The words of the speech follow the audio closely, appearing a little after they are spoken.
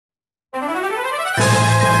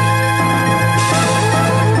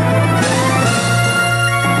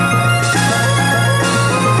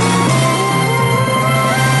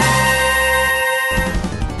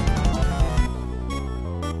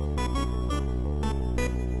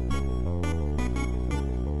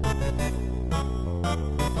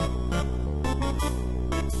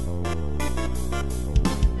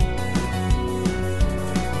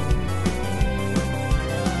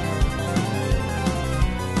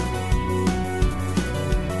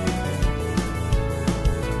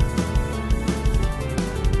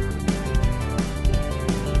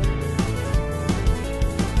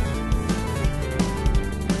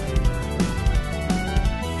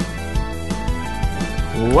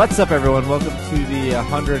What's up, everyone? Welcome to the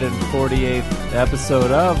 148th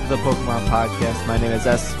episode of the Pokemon Podcast. My name is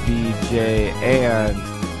SBJ, and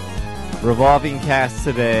revolving cast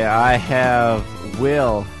today, I have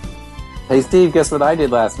Will. Hey, Steve, guess what I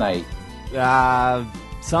did last night?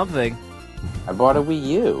 Something. I bought a Wii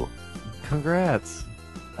U. Congrats.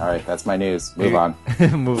 All right, that's my news. Move on.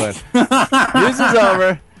 Move on. News is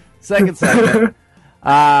over. Second segment.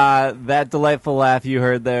 That delightful laugh you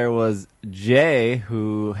heard there was Jay,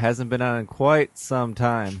 who hasn't been on in quite some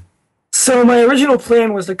time. So my original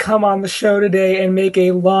plan was to come on the show today and make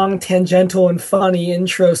a long, tangential, and funny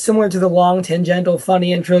intro, similar to the long, tangential,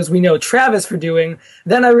 funny intros we know Travis for doing.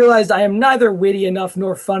 Then I realized I am neither witty enough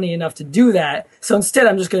nor funny enough to do that, so instead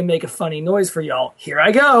I'm just going to make a funny noise for y'all. Here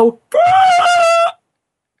I go!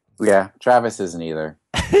 Yeah, Travis isn't either.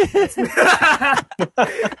 So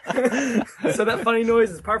that funny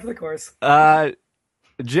noise is par for the course.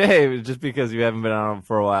 Jay, just because you haven't been on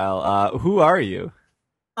for a while, who are you?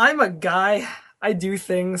 I'm a guy. I do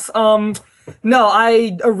things. No,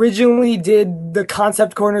 I originally did the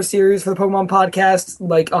Concept Corner series for the Pokemon Podcast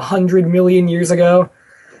like 100 million years ago.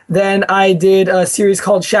 Then I did a series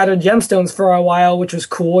called Shattered Gemstones for a while, which was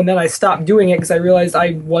cool, and then I stopped doing it because I realized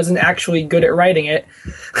I wasn't actually good at writing it.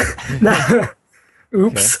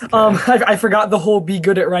 Oops. Okay. I forgot the whole be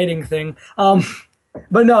good at writing thing.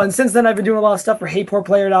 But no, and since then I've been doing a lot of stuff for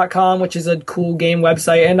HeyPoorPlayer.com, which is a cool game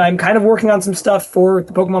website, and I'm kind of working on some stuff for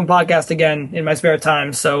the Pokemon Podcast again in my spare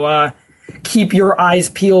time, so keep your eyes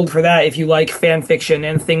peeled for that if you like fan fiction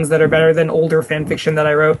and things that are better than older fan fiction that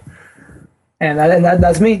I wrote. And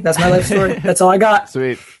that's me. That's my life story. That's all I got.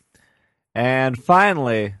 Sweet. And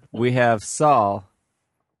finally, we have Saul.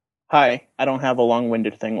 Hi, I don't have a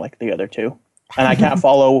long-winded thing like the other two. And I can't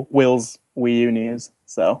follow Will's Wii U news,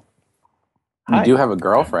 so... You Hi. do have a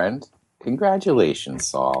girlfriend. Congratulations,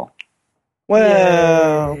 Saul.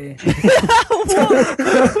 Well... Yay.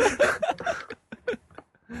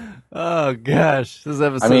 Oh, gosh. This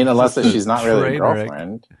episode I mean, unless is she's not really a train wreck.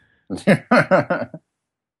 girlfriend.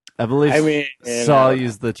 I believe you Saul know,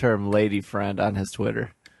 used the term lady friend on his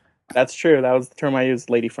Twitter. that's true. That was the term I used,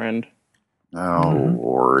 lady friend. Oh,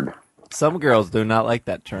 Lord. Some girls do not like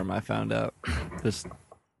that term, I found out.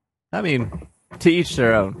 To each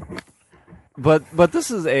their own. But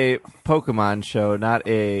this is a Pokemon show, not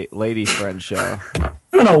a lady friend show. I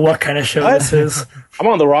don't know what kind of show this is. I'm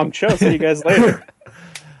on the wrong show, see you guys later.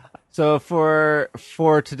 So for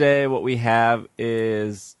today, what we have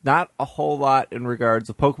is not a whole lot in regards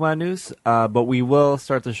to Pokemon news, but we will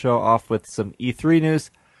start the show off with some E3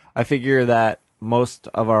 news. I figure that most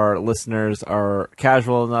of our listeners are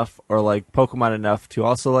casual enough or like Pokemon enough to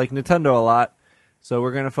also like Nintendo a lot. So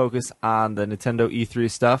we're going to focus on the Nintendo E3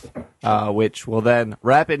 stuff, which will then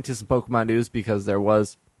wrap into some Pokemon news because there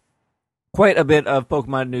was quite a bit of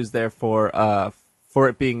Pokemon news there for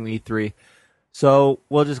it being E3. So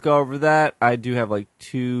we'll just go over that. I do have like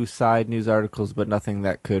 2 side news articles, but nothing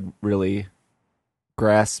that could really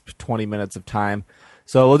grasp 20 minutes of time.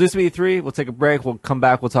 So we'll do some E3. We'll take a break. We'll come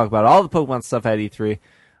back. We'll talk about all the Pokemon stuff at E3.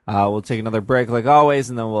 We'll take another break like always,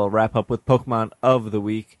 and then we'll wrap up with Pokemon of the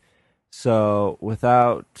week. So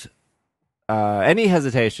without any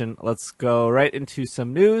hesitation, let's go right into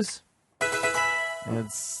some news.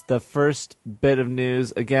 It's the first bit of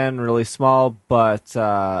news. Again, really small, but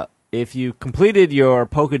if you completed your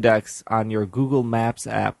Pokedex on your Google Maps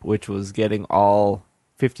app, which was getting all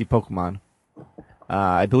 50 Pokemon,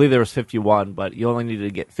 I believe there was 51, but you only needed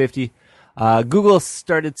to get 50. Google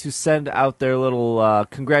started to send out their little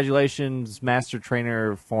congratulations master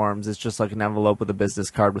trainer forms. It's just like an envelope with a business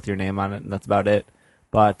card with your name on it, and that's about it.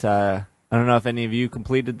 But I don't know if any of you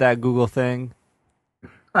completed that Google thing.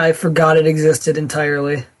 I forgot it existed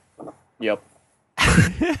entirely. Yep.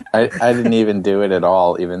 I didn't even do it at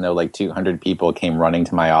all, even though like 200 people came running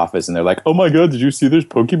to my office and they're like, oh my god, did you see there's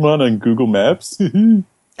Pokemon on Google Maps?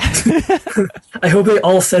 I hope they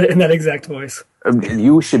all said it in that exact voice.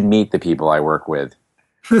 You should meet the people I work with.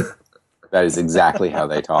 That is exactly how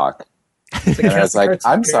they talk. And I was like,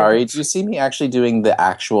 I'm sorry, did you see me actually doing the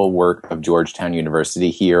actual work of Georgetown University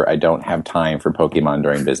here? I don't have time for Pokemon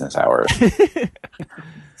during business hours.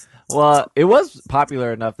 Well, it was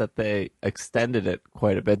popular enough that they extended it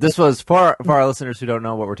quite a bit. This was, for our listeners who don't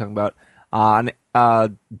know what we're talking about, on a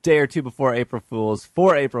day or two before April Fool's,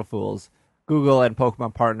 for April Fool's, Google and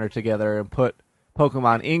Pokemon partnered together and put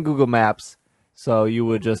Pokemon in Google Maps, so you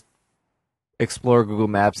would just explore Google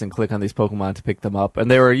Maps and click on these Pokemon to pick them up.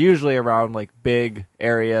 And they were usually around like big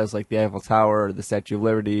areas like the Eiffel Tower or the Statue of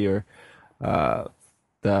Liberty or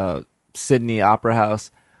the Sydney Opera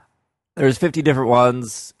House. There's 50 different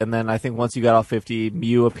ones, and then I think once you got all 50,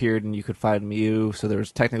 Mew appeared and you could find Mew, so there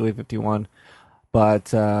was technically 51.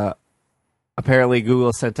 But apparently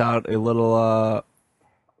Google sent out a little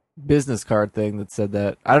business card thing that said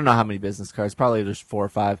that, I don't know how many business cards, probably just 4 or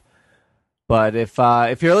 5. But if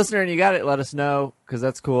you're a listener and you got it, let us know, because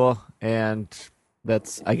that's cool. And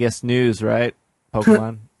that's, I guess, news, right?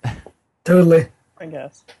 Pokemon. Totally. I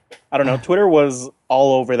guess. I don't know. Twitter was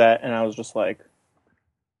all over that, and I was just like,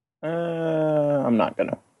 I'm not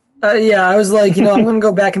gonna. Yeah, I was like, I'm gonna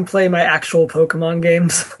go back and play my actual Pokemon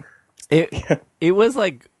games. It was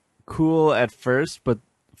like cool at first, but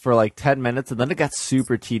for like 10 minutes, and then it got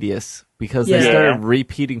super tedious because they started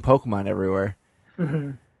repeating Pokemon everywhere.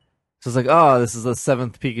 Mm-hmm. So it's like, oh, this is the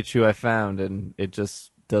 7th Pikachu I found, and it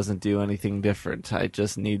just doesn't do anything different. I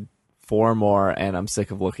just need 4 more, and I'm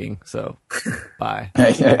sick of looking, so bye.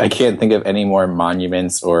 I can't think of any more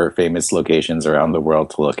monuments or famous locations around the world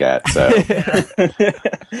to look at. So,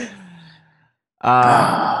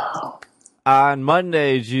 on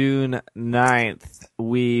Monday, June 9th,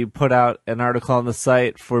 we put out an article on the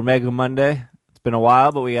site for Mega Monday. It's been a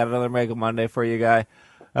while, but we got another Mega Monday for you guys.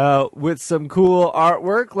 With some cool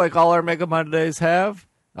artwork, like all our Mega Mondays have.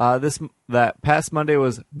 That past Monday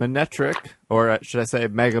was Manectric, or should I say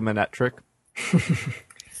Mega Manectric,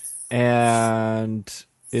 and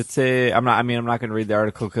it's I'm not going to read the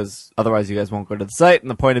article because otherwise you guys won't go to the site. And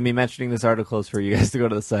the point of me mentioning this article is for you guys to go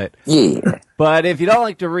to the site. Yeah. But if you don't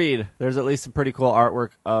like to read, there's at least some pretty cool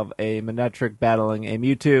artwork of a Manectric battling a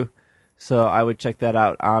Mewtwo. So I would check that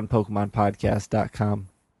out on PokemonPodcast.com.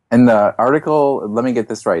 And the article, let me get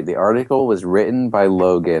this right. The article was written by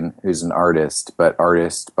Logan, who's an artist, but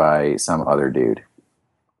artist by some other dude.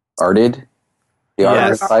 Arted? The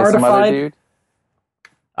artist by some other dude?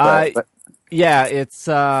 Yeah, it's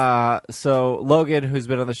so Logan, who's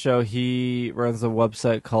been on the show, he runs a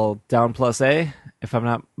website called Down Plus A, if I'm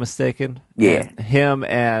not mistaken. Yeah. And him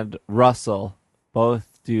and Russell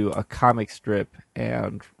both do a comic strip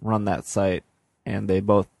and run that site, and they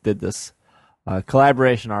both did this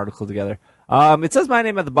collaboration article together. It says my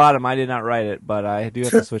name at the bottom. I did not write it, but I do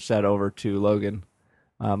have to switch that over to Logan.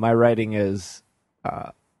 My writing is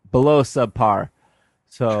below subpar,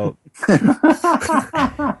 so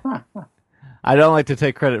I don't like to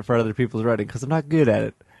take credit for other people's writing because I'm not good at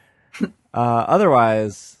it.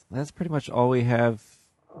 Otherwise, that's pretty much all we have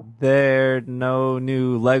there. No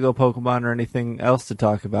new Lego Pokemon or anything else to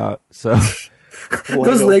talk about, so...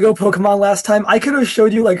 Those Lego Pokemon last time, I could have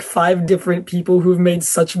showed you like 5 different people who've made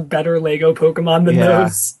such better Lego Pokemon than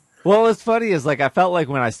those. Well, what's funny is I felt like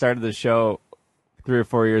when I started the show 3 or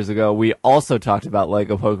 4 years ago, we also talked about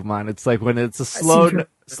Lego Pokemon. It's like when it's a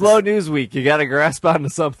slow news week, you got to grasp onto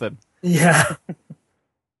something. Yeah.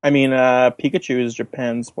 I mean, Pikachu is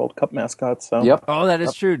Japan's World Cup mascot, so... Yep. Oh, that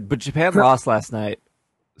is true. But Japan lost last night.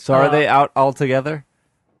 So are they out altogether?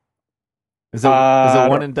 Is it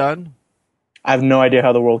one and done? I have no idea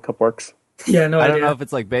how the World Cup works. Yeah, no idea. I don't know if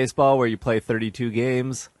it's like baseball where you play 32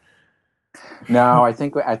 games. No, I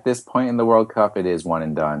think at this point in the World Cup, it is one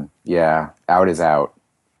and done. Yeah, out is out.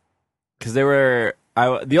 Because the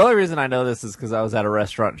only reason I know this is because I was at a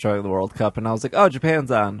restaurant enjoying the World Cup, and I was like, oh,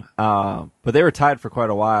 Japan's on. But they were tied for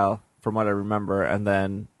quite a while, from what I remember, and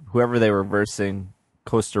then whoever they were versing,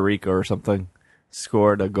 Costa Rica or something,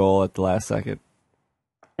 scored a goal at the last second.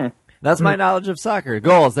 That's my knowledge of soccer.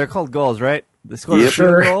 Goals, they're called goals, right? They scored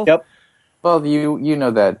a goal? Yep. Well, you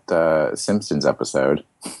know that Simpsons episode.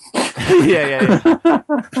 Yeah.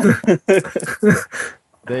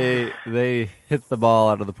 They hit the ball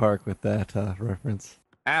out of the park with that reference.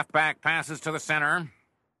 Halfback passes to the center.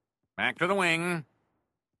 Back to the wing.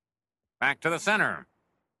 Back to the center.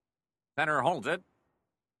 Center holds it.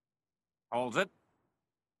 Holds it.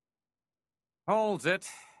 Holds it.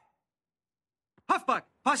 Halfback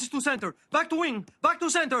passes to center. Back to wing. Back to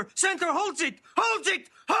center. Center holds it. Holds it.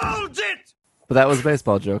 Holds it. But that was a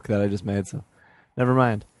baseball joke that I just made, so never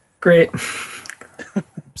mind. Great.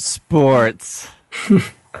 Sports.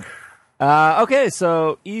 Okay,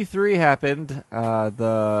 so E3 happened.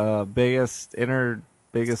 The biggest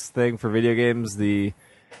thing for video games, the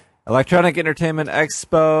Electronic Entertainment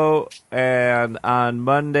Expo, and on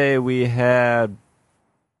Monday we had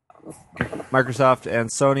Microsoft and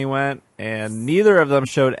Sony went, and neither of them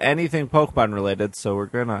showed anything Pokemon related, so we're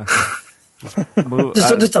gonna move.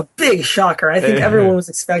 Just a big shocker. I think everyone was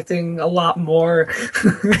expecting a lot more.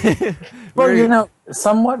 Well,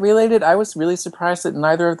 somewhat related. I was really surprised that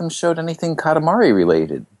neither of them showed anything Katamari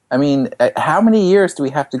related. I mean, how many years do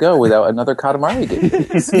we have to go without another Katamari game?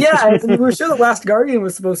 Yeah, I mean, we're sure The Last Guardian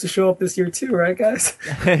was supposed to show up this year too, right, guys?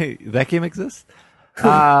 Hey, that game exists.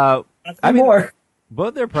 More.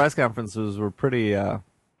 Both their press conferences were pretty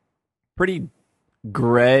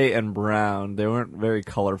gray and brown. They weren't very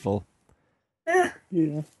colorful. Yeah.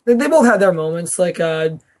 They both had their moments. Like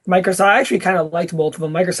Microsoft, I actually kind of liked both of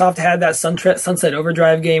them. Microsoft had that Sunset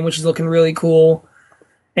Overdrive game, which is looking really cool.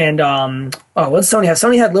 And what does Sony have?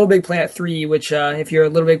 Sony had Little Big Planet 3, which if you're a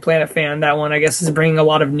Little Big Planet fan, that one I guess is bringing a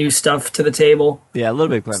lot of new stuff to the table. Yeah, Little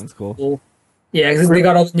Big Planet's cool. Yeah, because they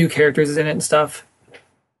got all the new characters in it and stuff.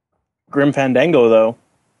 Grim Fandango, though.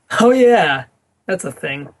 Oh yeah, that's a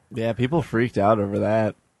thing. Yeah, people freaked out over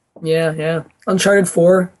that. Yeah. Uncharted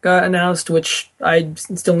 4 got announced, which I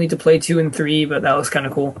still need to play 2 and 3, but that was kind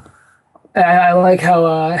of cool. I like how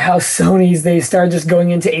Sony's, they started just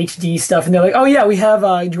going into HD stuff, and they're like, oh yeah, we have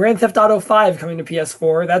Grand Theft Auto 5 coming to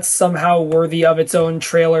PS4. That's somehow worthy of its own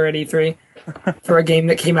trailer at E3 for a game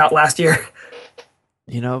that came out last year.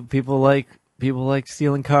 You know, people like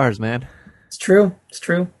stealing cars, man. It's true.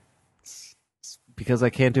 Because I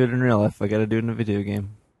can't do it in real life, I gotta do it in a video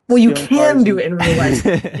game. Well, you Stealing can cars do it in real life.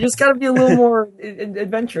 You just got to be a little more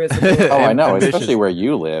adventurous. Oh, I know, Ambitious. especially where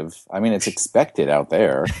you live. I mean, it's expected out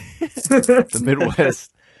there. The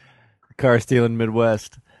Midwest. Car stealing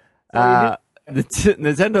Midwest.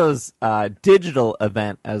 Nintendo's digital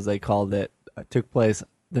event, as they called it, took place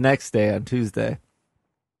the next day on Tuesday.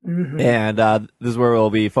 Mhm. And this is where we'll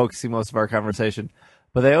be focusing most of our conversation.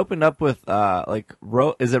 But they opened up with,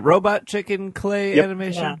 is it Robot Chicken clay Yep.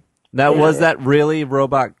 animation? Yeah. Now, Yeah. was that really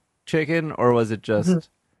Robot Chicken, or was it just...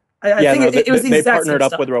 I think it was the they exact partnered same up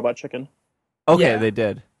stuff. with Robot Chicken. Okay, Yeah. they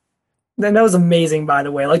did. And that was amazing, by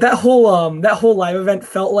the way. Like that whole live event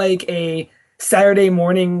felt like a Saturday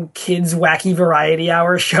morning kids wacky variety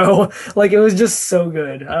hour show. Like it was just so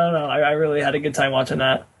good. I don't know. I really had a good time watching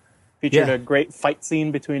that. Featured Yeah. a great fight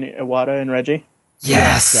scene between Iwata and Reggie.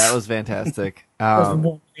 Yes, That was fantastic. That was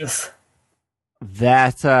wondrous.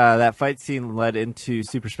 That fight scene led into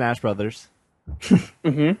Super Smash Brothers,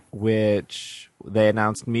 Mm-hmm. which they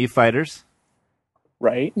announced Mii Fighters.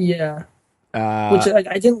 Right. Yeah, Uh, which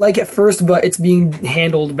I didn't like at first, but it's being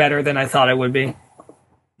handled better than I thought it would be.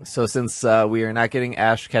 so since we are not getting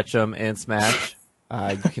Ash Ketchum in Smash,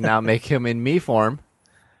 you can now make him in Mii form.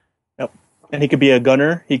 Yep. And he could be a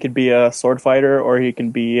gunner, he could be a sword fighter, or he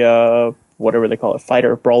can be whatever they call it,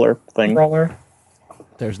 fighter, brawler thing. Brawler.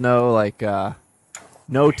 There's no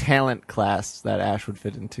talent class that Ash would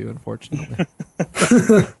fit into, unfortunately.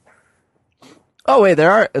 Oh wait,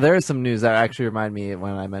 there is some news that actually reminded me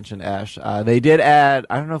when I mentioned Ash. They did add.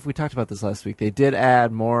 I don't know if we talked about this last week. They did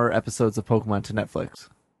add more episodes of Pokemon to Netflix.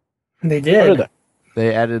 They What did. are they?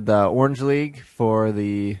 They added the Orange League for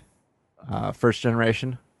the first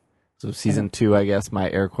generation, so season 2, I guess, my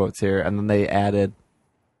air quotes here, and then they added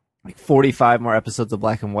like 45 more episodes of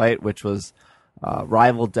Black and White, which was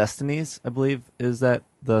Rival Destinies, I believe, is that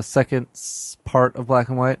the second part of Black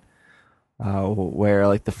and White, where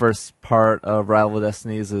like the first part of Rival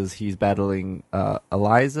Destinies is he's battling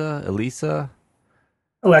Elisa.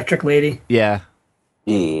 Electric Lady. Yeah,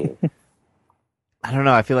 Yeah. I don't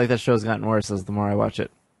know. I feel like that show's gotten worse as the more I watch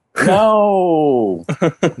it. No.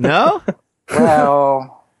 No?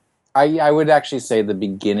 Well, I would actually say the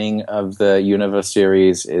beginning of the Unova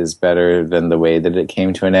series is better than the way that it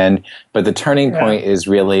came to an end. But the turning point is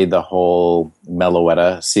really the whole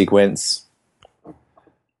Meloetta sequence.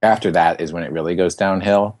 After that is when it really goes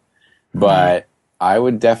downhill. But I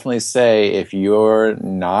would definitely say if you're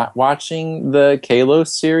not watching the Kalos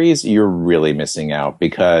series, you're really missing out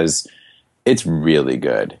because it's really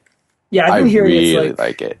good. Yeah, I've I been hearing really it's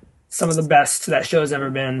like it. some of the best that show's ever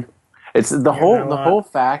been. It's the not a lot. whole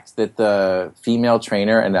fact that the female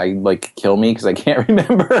trainer, and I like kill me because I can't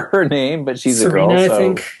remember her name, but she's Serena, a girl. I So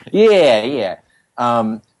think. yeah.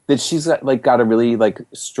 That she's got a really like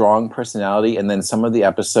strong personality, and then some of the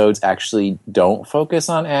episodes actually don't focus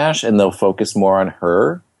on Ash, and they'll focus more on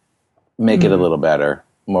her, make it a little better,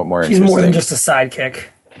 more She's interesting. more than just a sidekick.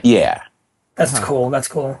 Yeah. That's cool. That's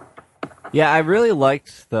cool. Yeah, I really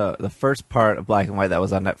liked the first part of Black and White that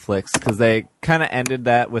was on Netflix because they kind of ended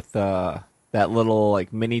that with that little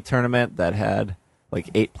like mini tournament that had like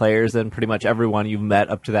 8 players and pretty much everyone you've met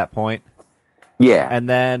up to that point. Yeah. And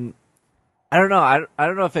then I don't know, I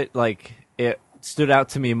don't know if it stood out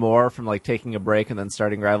to me more from like taking a break and then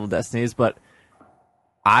starting Rival Destinies, but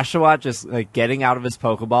Oshawott just like getting out of his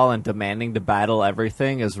Pokeball and demanding to battle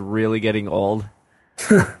everything is really getting old.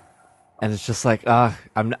 And it's just like,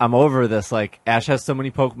 I'm over this. Like, Ash has so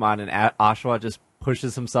many Pokemon, and Oshawott just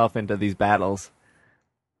pushes himself into these battles.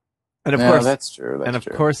 And of course, that's true. That's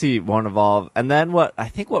true. course, he won't evolve. And then what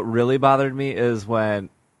really bothered me is when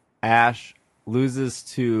Ash loses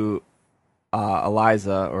to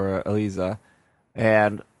Elisa,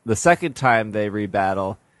 and the second time they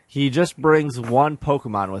rebattle, he just brings one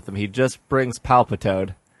Pokemon with him. He just brings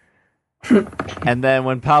Palpitoad. And then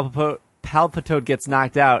when Palpitoad gets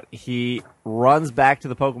knocked out, he runs back to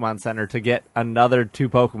the Pokemon Center to get another 2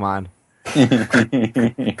 Pokemon.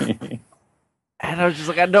 And I was just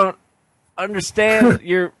like, I don't understand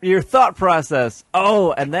your thought process.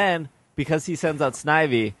 Oh, and then, because he sends out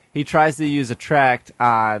Snivy, he tries to use Attract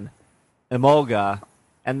on Emolga,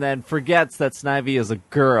 and then forgets that Snivy is a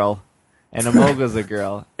girl, and Emolga's a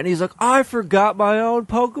girl. And he's like, I forgot my own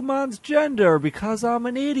Pokemon's gender because I'm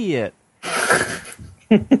an idiot.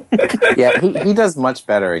 Yeah, he does much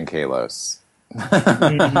better in Kalos.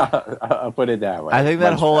 I'll put it that way. I think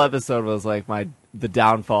that Much whole better. episode was like the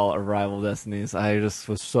downfall of Rival Destinies. I just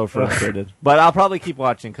was so frustrated. But I'll probably keep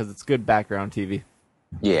watching because it's good background TV.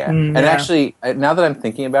 Yeah. And actually, now that I'm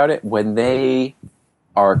thinking about it, when they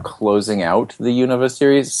are closing out the Unova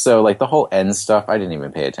series, so like the whole end stuff, I didn't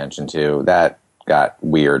even pay attention to. That got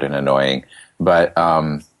weird and annoying. But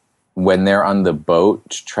when they're on the boat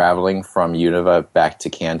traveling from Unova back to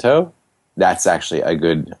Kanto, that's actually a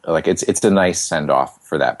good, like, it's a nice send-off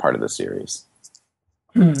for that part of the series.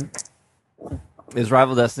 Is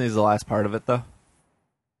Rival Destinies the last part of it, though?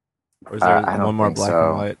 Or is there I don't one more think black so.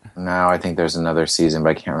 and white? No, I think there's another season, but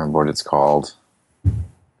I can't remember what it's called.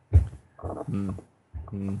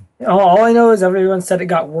 All I know is everyone said it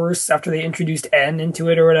got worse after they introduced N into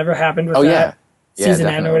it or whatever happened with that season N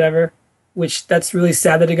or definitely. whatever. Which that's really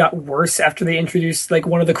sad that it got worse after they introduced like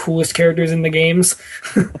one of the coolest characters in the games.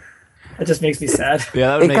 That just makes me sad. Yeah,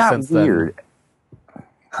 that would It make got sense then. weird.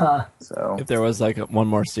 Huh. So If there was like one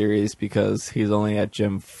more series, because he's only at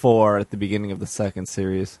Gym 4 at the beginning of the second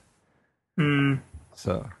series.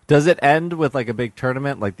 So does it end with like a big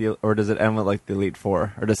tournament, or does it end with like the Elite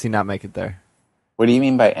Four, or does he not make it there? what do you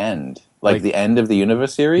mean by end? Like the end of the Unova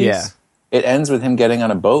series? Yeah. It ends with him getting on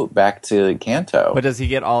a boat back to Kanto. But does he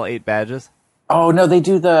get all 8 badges? Oh no, they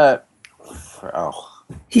do the.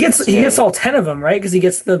 He gets all 10 of them, right? Because he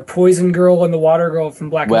gets the Poison Girl and the Water Girl from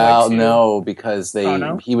Black and Well, White. too. no, because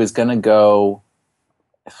no? he was gonna go.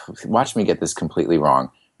 Watch me get this completely wrong.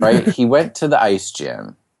 Right, he went to the Ice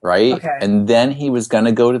Gym, right, Okay. and then he was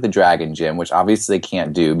gonna go to the Dragon Gym, which obviously they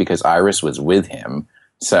can't do because Iris was with him.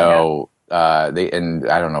 So and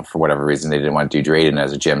I don't know, for whatever reason they didn't want to do Drayden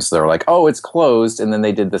as a gym, so they were like, "Oh, it's closed," and then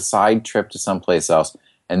they did the side trip to someplace else,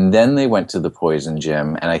 and then they went to the Poison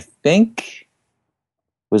Gym, and I think.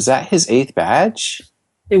 Was that his 8th badge?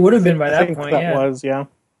 It would have been by I that think point, that yeah. was, yeah.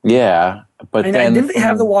 Yeah, but And then didn't they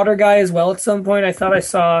have the Water Guy as well at some point? I thought I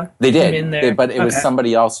saw they did, him in there. but it was Okay.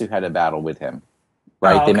 somebody else who had a battle with him.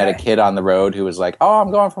 Right? Oh, They met a okay. kid on the road who was like, "Oh, I'm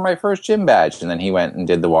going for my first gym badge," and then he went and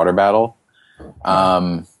did the water battle.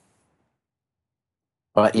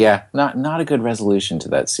 But yeah, not a good resolution to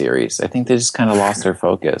that series. I think they just kind of lost their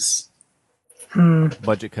focus.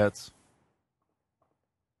 Budget cuts.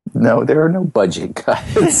 No, there are no budget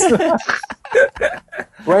cuts.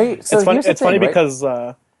 Right? So It's funny, here's the it's funny thing, right? because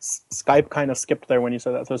Skype kind of skipped there when you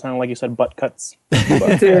said that, so it sounded like you said butt cuts.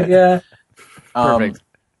 Dude, yeah. Perfect.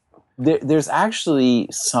 There's actually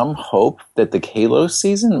some hope that the Kalos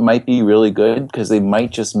season might be really good because they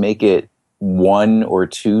might just make it 1 or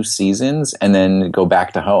 2 seasons and then go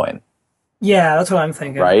back to Hoenn, Yeah, that's what I'm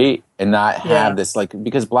thinking. right? And not have Yeah. this, like,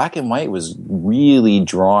 because Black and White was really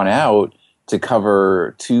drawn out to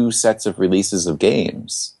cover 2 sets of releases of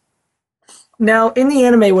games. Now, in the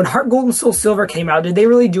anime, when Heart Gold and Soul Silver came out, did they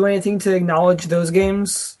really do anything to acknowledge those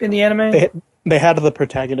games in the anime? They had the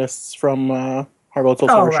protagonists from Heart Gold Soul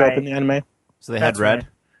Oh, Silver show right. up in the anime. So they had That's Red.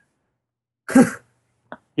 right.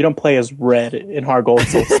 You don't play as Red in Heart Gold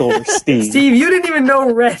Soul Silver, Steve. Steve, you didn't even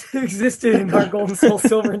know Red existed in Heart Gold and Soul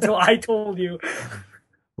Silver until I told you.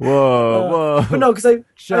 Whoa. But no, because I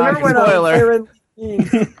remember when spoiler. Fire Red and Leaf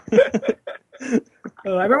Green. I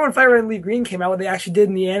remember when Fire Red and Leaf Green came out. What they actually did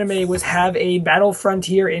in the anime was have a battle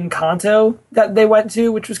frontier in Kanto that they went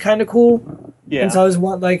to, which was kind of cool. Yeah. And so I was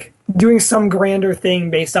doing some grander thing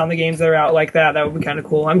based on the games that are out like that. That would be kind of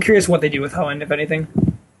cool. I'm curious what they do with Hoenn, if anything,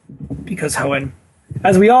 because Hoenn,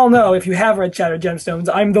 as we all know, if you have read Shattered Gemstones,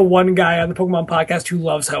 I'm the one guy on the Pokemon podcast who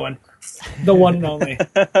loves Hoenn, the one and only.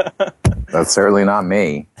 That's certainly not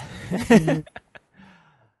me.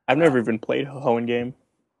 I've never even played a Hoenn game.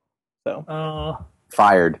 So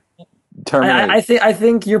Fired. Terminate. I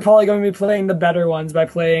think you're probably going to be playing the better ones by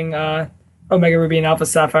playing Omega Ruby and Alpha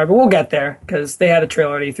Sapphire, but we'll get there because they had a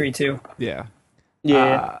trailer at E3 too. Yeah.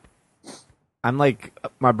 yeah. I'm like,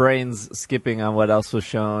 my brain's skipping on what else was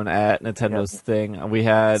shown at Nintendo's thing. We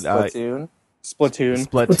had Splatoon. Splatoon.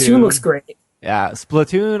 Splatoon. Splatoon looks great. Yeah,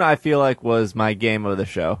 Splatoon I feel like was my game of the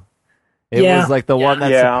show. It Yeah. was like the one that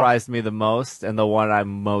Yeah. surprised me the most and the one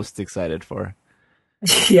I'm most excited for.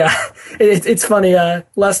 Yeah, it's funny.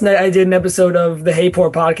 Last night I did an episode of the Hey Poor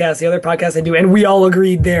podcast, the other podcast I do, and we all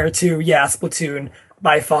agreed there too. Yeah, Splatoon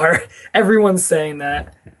by far. Everyone's saying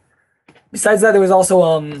that. Besides that, there was also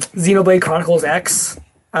Xenoblade Chronicles X.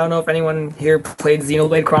 I don't know if anyone here played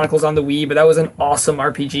Xenoblade Chronicles on the Wii, but that was an awesome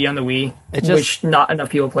RPG on the Wii, which not enough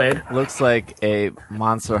people played. Looks like a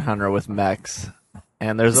Monster Hunter with mechs,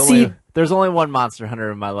 and there's See- only one Monster Hunter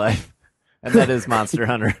in my life, and that is Monster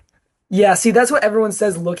Hunter. Yeah, see, that's what everyone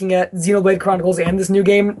says looking at Xenoblade Chronicles and this new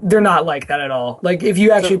game. They're not like that at all. Like, if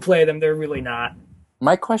you actually play them, they're really not.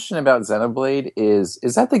 My question about Xenoblade is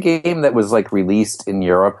that the game that was like released in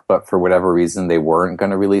Europe, but for whatever reason they weren't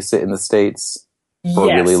going to release it in the States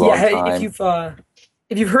for a really long time?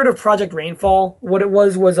 If you've heard of Project Rainfall, what it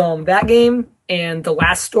was that game and The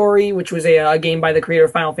Last Story, which was a game by the creator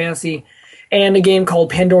of Final Fantasy, and a game called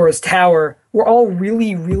Pandora's Tower, were all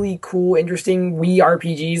really, really cool, interesting Wii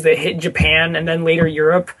RPGs that hit Japan and then later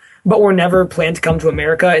Europe, but were never planned to come to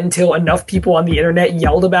America until enough people on the internet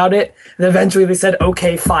yelled about it. And eventually they said,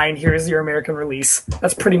 okay, fine, here's your American release.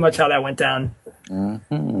 That's pretty much how that went down.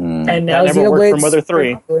 Mm-hmm. And now That never worked for Xenoblade's Mother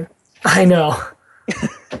 3. popular. I know.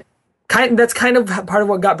 That's kind of part of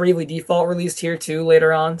what got Bravely Default released here too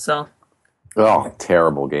later on, so. Oh,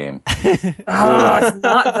 terrible game. It's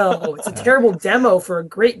not though. It's a terrible demo for a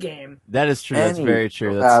great game. That is true. That's very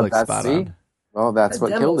true. That's like spot see? on. Well, that's The what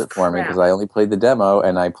killed demo's it for me crap. because I only played the demo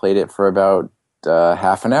and I played it for about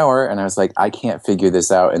half an hour and I was like, I can't figure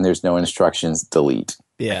this out and there's no instructions. Delete.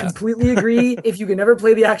 Yeah. Completely agree. If you can never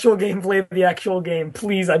play the actual game, play the actual game.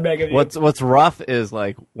 Please, I beg of you. What's rough is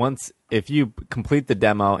like if you complete the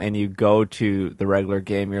demo and you go to the regular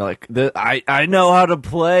game, you're like, I know how to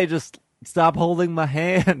play. Just stop holding my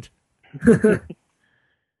hand.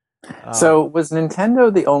 So was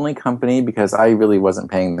Nintendo the only company, because I really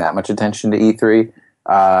wasn't paying that much attention to E3,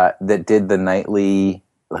 that did the nightly,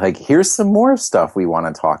 like, here's some more stuff we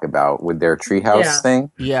want to talk about with their Treehouse Yeah.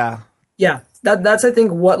 thing? Yeah. Yeah, that's I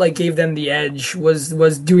think what like gave them the edge was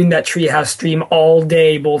doing that Treehouse stream all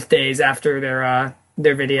day, both days after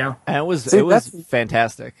their video. And it was See, was that's-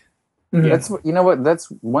 fantastic. That's you know what, that's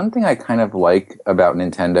one thing I kind of like about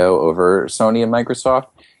Nintendo over Sony and Microsoft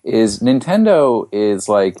is Nintendo is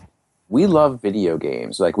like, we love video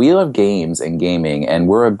games, like we love games and gaming, and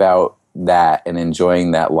we're about that and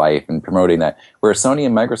enjoying that life and promoting that, where Sony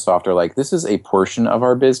and Microsoft are like, this is a portion of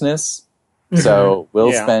our business, so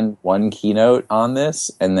we'll Yeah. spend one keynote on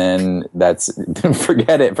this and then that's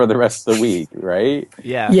forget it for the rest of the week, right?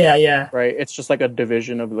 Yeah. Yeah. Right? It's just like a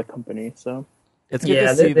division of the company. So It's good Yeah,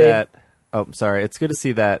 to see they- that. Oh, sorry. It's good to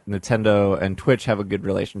see that Nintendo and Twitch have a good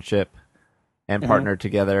relationship and partner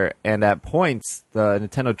together. And at points, the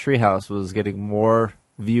Nintendo Treehouse was getting more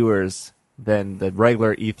viewers than the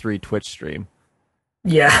regular E3 Twitch stream.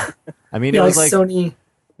 Yeah. I mean, Yeah, it was like like Sony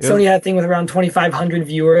was- had a thing with around 2,500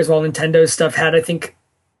 viewers, while Nintendo's stuff had, I think,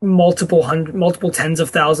 multiple tens of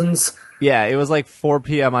thousands. yeah, it was like 4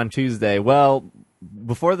 p.m. on Tuesday. Well,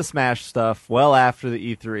 before the Smash stuff, well after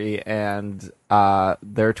the E3, and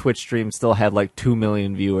their Twitch stream still had like 2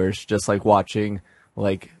 million viewers, just like watching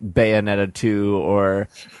like Bayonetta 2 or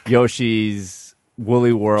Yoshi's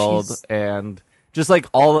Woolly World, Jeez. and just like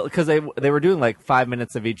all, because they were doing like 5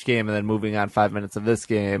 minutes of each game and then moving on 5 minutes of this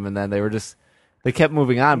game, and then they kept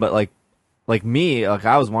moving on. But like me, like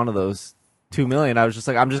I was one of those 2 million. I was just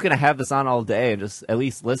like, I'm just gonna have this on all day and just at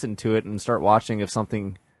least listen to it and start watching if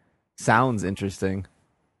something sounds interesting.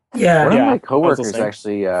 Yeah. One of Yeah, my I was the coworkers same.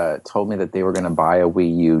 actually told me that they were going to buy a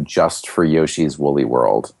Wii U just for Yoshi's Woolly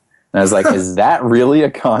World. And I was like, is that really a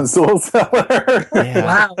console seller?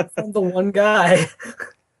 Wow, from the one guy.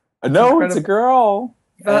 No, it's a girl.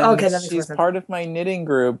 Okay, And that makes more she's sense. part of my knitting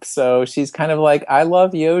group, so she's kind of like, I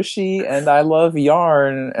love Yoshi and I love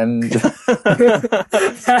yarn, and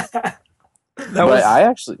but I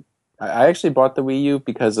actually bought the Wii U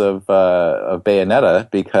because of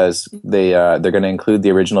Bayonetta, because they're going to include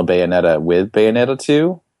the original Bayonetta with Bayonetta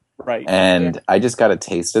 2, right. and I just got a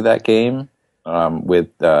taste of that game when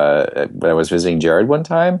I was visiting Jared one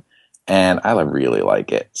time, and I really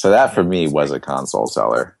like it. So that for me was a console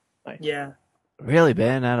seller. Yeah. Really,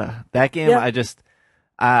 Bayonetta. That game, Yeah. I just,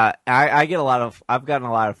 I get I've gotten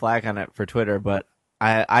a lot of flack on it for Twitter, but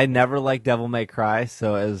I never liked Devil May Cry,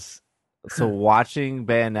 so watching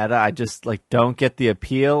Bayonetta, I just like don't get the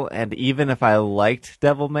appeal. And even if I liked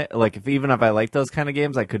even if I liked those kind of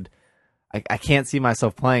games, I can't see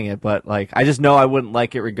myself playing it. But like, I just know I wouldn't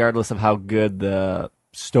like it regardless of how good the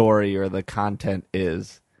story or the content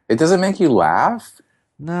is. It doesn't make you laugh?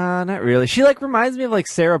 Nah, not really. She like reminds me of like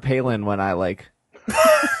Sarah Palin when I like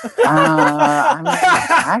I mean,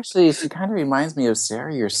 actually, she kind of reminds me of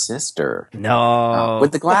Sarah, your sister, No.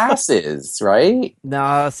 with the glasses, right?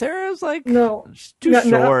 No, Sarah's like No. she's too No.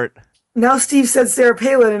 short. Now Steve said Sarah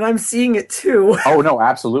Palin, and I'm seeing it too. Oh no,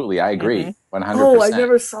 absolutely, I agree, 100%. Oh, I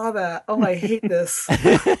never saw that. Oh, I hate this.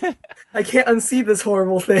 I can't unsee this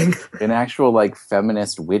horrible thing. An actual like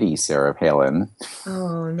feminist, witty Sarah Palin,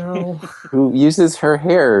 Oh no. who uses her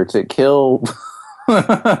hair to kill.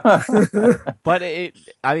 But it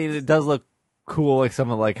does look cool, like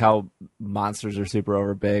some of like how monsters are super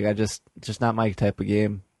over big. just not my type of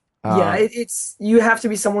game. Yeah, it's you have to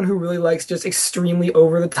be someone who really likes just extremely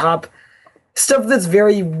over the top stuff that's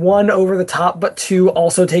very one over the top, but two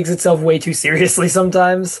also takes itself way too seriously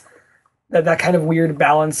sometimes. That kind of weird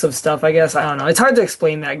balance of stuff, I guess. I don't know. It's hard to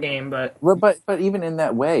explain that game, but Well, but even in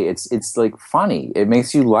that way, it's like funny. It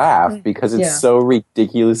makes you laugh because it's Yeah. so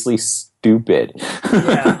ridiculously stupid.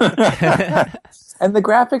 yeah. And the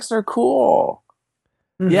graphics are cool.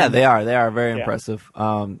 Yeah, they are very Yeah. impressive.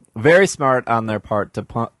 Very smart on their part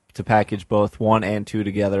to package both 1 and 2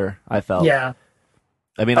 together. I felt. Yeah.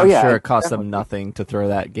 I mean, Oh, I'm yeah, sure it cost definitely. them nothing to throw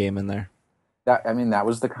that game in there. That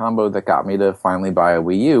was the combo that got me to finally buy a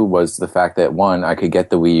Wii U, was the fact that, one, I could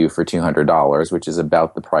get the Wii U for $200, which is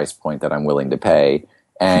about the price point that I'm willing to pay.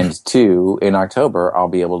 And two, in October, I'll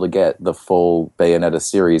be able to get the full Bayonetta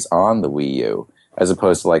series on the Wii U, as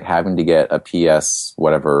opposed to like having to get a PS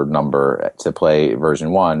whatever number to play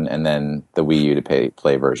version 1 and then the Wii U to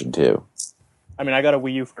play version 2. I mean, I got a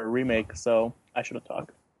Wii U for a remake, so I should have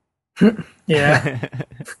talked. Yeah.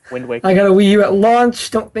 Wind Waker. I got a Wii U at launch.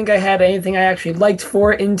 Don't think I had anything I actually liked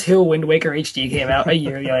for it until Wind Waker HD came out a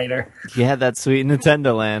year later. You had that sweet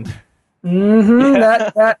Nintendo Land.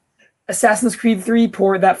 That Assassin's Creed 3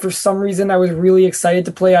 port that for some reason I was really excited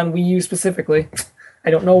to play on Wii U specifically. I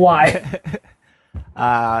don't know why.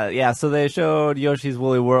 Yeah, so they showed Yoshi's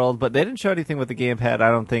Woolly World, but they didn't show anything with the gamepad, I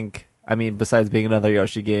don't think. I mean, besides being another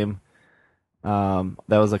Yoshi game. That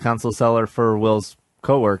was a console seller for Will's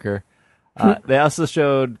coworker. They also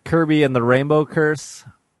showed Kirby and the Rainbow Curse,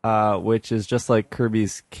 which is just like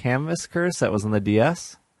Kirby's Canvas Curse that was on the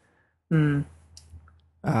DS. Instead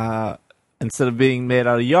of being made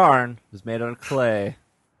out of yarn, it was made out of clay.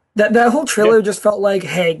 That whole trailer just felt like,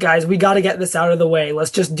 hey guys, we got to get this out of the way.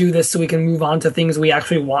 Let's just do this so we can move on to things we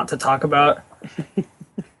actually want to talk about.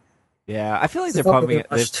 Yeah, I feel like they're Felt pumping really it.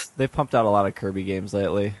 rushed. They've pumped out a lot of Kirby games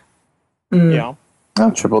lately. Yeah. Oh,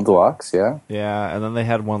 Triple Deluxe, yeah. Yeah, and then they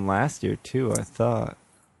had one last year too, I thought.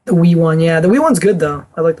 The Wii one, yeah. The Wii one's good though.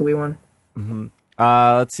 I like the Wii one.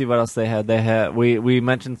 Let's see what else they had. We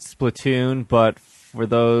mentioned Splatoon, but for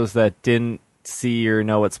those that didn't see or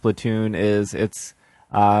know what Splatoon is, it's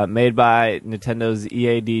made by Nintendo's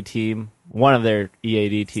EAD team, one of their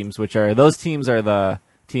EAD teams, those teams are the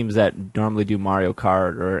teams that normally do Mario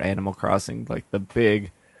Kart or Animal Crossing, like the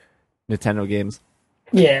big Nintendo games.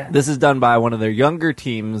 Yeah. This is done by one of their younger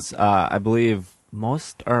teams. I believe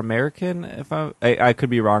most are American. If I could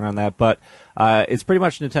be wrong on that, but it's pretty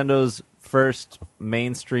much Nintendo's first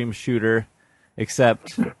mainstream shooter,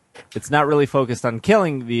 except it's not really focused on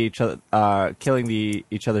killing each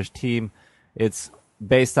other's team. It's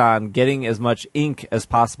based on getting as much ink as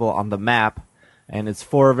possible on the map, and it's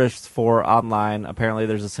 4 vs 4 online. Apparently,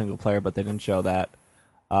 there's a single player, but they didn't show that.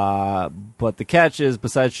 But the catch is,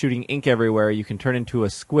 besides shooting ink everywhere, you can turn into a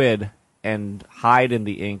squid and hide in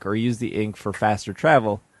the ink or use the ink for faster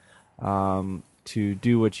travel to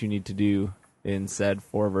do what you need to do in said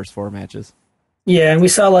 4 vs 4 matches. Yeah, and we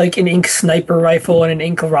saw like an ink sniper rifle and an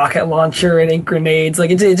ink rocket launcher and ink grenades. Like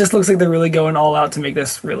it just looks like they're really going all out to make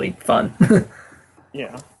this really fun.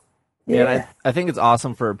 Yeah. Yeah, and I think it's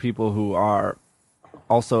awesome for people who are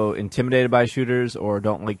also intimidated by shooters or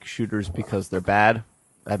don't like shooters because they're bad.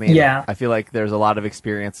 I mean, Yeah. I feel like there's a lot of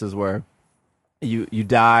experiences where you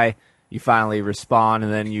die, you finally respawn,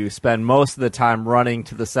 and then you spend most of the time running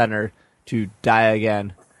to the center to die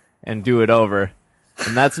again and do it over.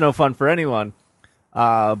 And that's no fun for anyone.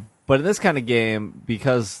 But in this kind of game,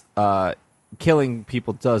 because killing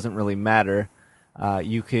people doesn't really matter,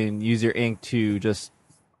 you can use your ink to just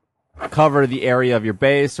cover the area of your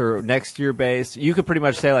base or next to your base. You could pretty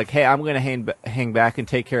much say, like, hey, I'm going to hang back and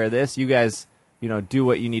take care of this. You guys, do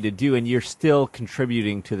what you need to do, and you're still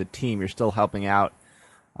contributing to the team. You're still helping out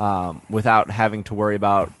without having to worry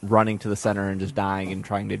about running to the center and just dying and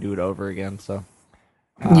trying to do it over again. So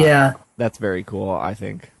Yeah. that's very cool, I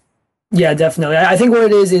think. Yeah, definitely. I think what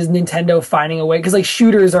it is Nintendo finding a way, because like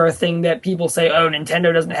shooters are a thing that people say, oh,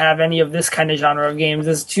 Nintendo doesn't have any of this kind of genre of games.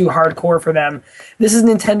 This is too hardcore for them. This is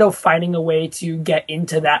Nintendo finding a way to get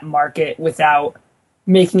into that market without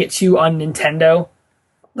making it too un-Nintendo.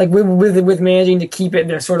 like with managing to keep it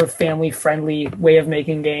their sort of family friendly way of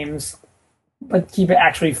making games, but keep it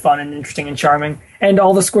actually fun and interesting and charming. And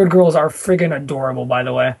all the Squid Girls are friggin' adorable, by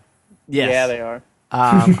the way. Yes. Yeah, they are.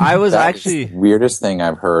 I was That actually is the weirdest thing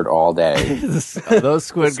I've heard all day. those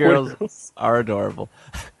Squid Girls are adorable.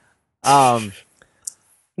 The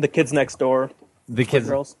Kids Next Door. The kids.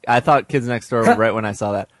 Girls. I thought Kids Next Door right when I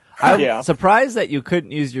saw that. I'm Yeah. surprised that you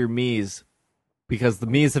couldn't use your Mii's because the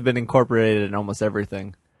Mii's have been incorporated in almost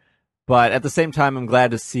everything. But at the same time, I'm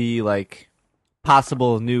glad to see like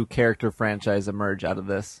possible new character franchise emerge out of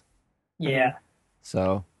this. Yeah,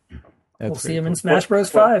 So we'll that's see pretty him in cool. Smash Bros.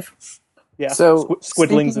 5. Yeah. So,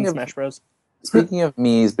 Squidlings in speaking of- Smash Bros. Speaking of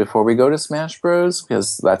Mii's, before we go to Smash Bros,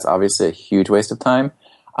 because that's obviously a huge waste of time,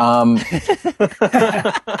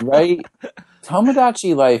 right?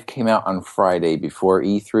 Tomodachi Life came out on Friday before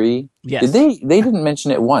E3. Yes. Did they didn't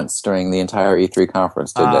mention it once during the entire E3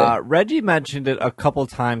 conference, did they? Reggie mentioned it a couple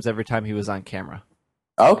times every time he was on camera.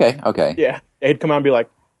 Okay. Yeah. They'd come out and be like,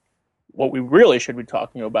 what we really should be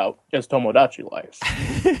talking about is Tomodachi Life.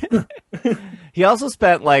 He also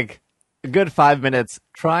spent like a good 5 minutes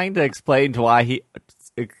trying to explain to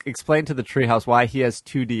explain to the Treehouse why he has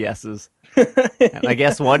two DSs. And I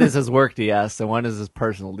guess one is his work DS and one is his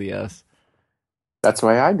personal DS. That's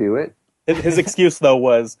why I do it. His excuse, though,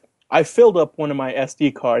 was, I filled up one of my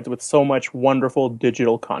SD cards with so much wonderful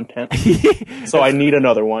digital content, so I need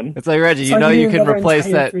another one. It's like Reggie, So you know you you need can another replace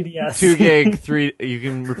entire that 3DS. 2 gig you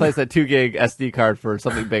can replace that 2 gig SD card for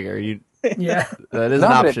something bigger. Yeah, That is No,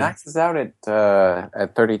 an but it option. maxes out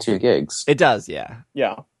at 32 gigs. It does, yeah.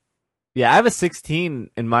 Yeah. Yeah, I have a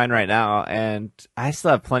 16 in mine right now, and I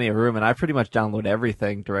still have plenty of room, and I pretty much download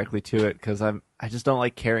everything directly to it because I just don't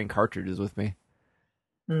like carrying cartridges with me.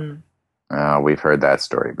 We've heard that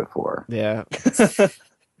story before. Yeah, the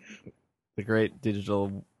great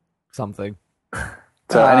digital something.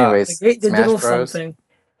 So, anyways, the great digital Smash Bros. something.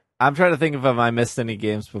 I'm trying to think if I missed any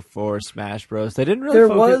games before Smash Bros. They didn't really. There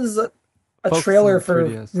focus... was a focus trailer on for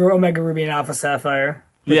 3DS. Omega Ruby and Alpha Sapphire.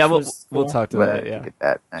 which Yeah, was we'll cool. talk to But that. Yeah, get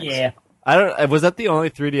that next. Yeah, I don't. Was that the only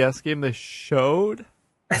 3DS game they showed?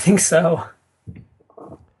 I think so.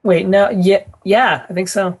 Wait, no, yeah, I think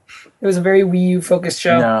so. It was a very Wii U focused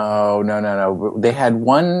show. No. They had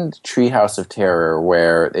one Treehouse of Terror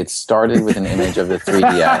where it started with an image of the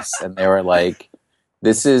 3DS, and they were like,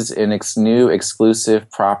 "This is an new exclusive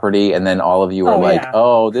property," and then all of you were Oh, like, yeah.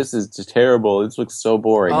 "Oh, this is just terrible. This looks so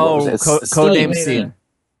boring." What was it? Codename Steam. Steam.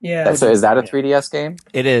 Yeah, So is that a 3DS game?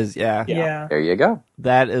 It is. Yeah. yeah. There you go.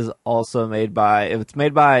 That is also made by. It's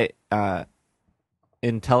made by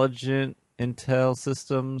Intel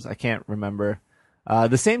Systems. I can't remember.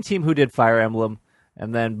 The same team who did Fire Emblem,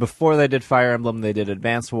 and then before they did Fire Emblem, they did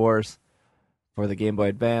Advance Wars for the Game Boy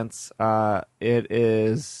Advance. It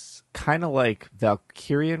is kind of like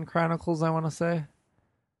Valkyrian Chronicles, I want to say.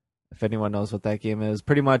 If anyone knows what that game is,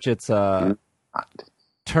 pretty much it's a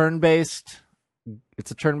turn-based. It's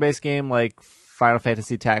a turn-based game like Final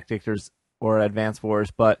Fantasy Tactics or Advance Wars,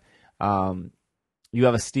 but you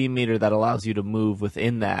have a Steam meter that allows you to move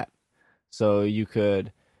within that. So you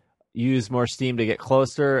could use more Steam to get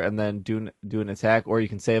closer and then do an attack, or you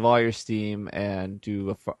can save all your Steam and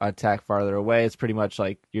do an attack farther away. It's pretty much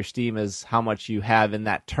like your Steam is how much you have in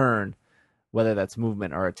that turn, whether that's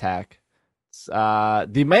movement or attack.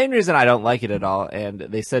 The main reason I don't like it at all, and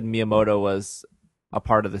they said Miyamoto was a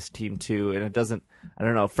part of this team too, and it doesn't, I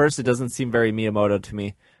don't know, first it doesn't seem very Miyamoto to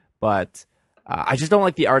me, but I just don't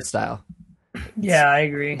like the art style. Yeah, I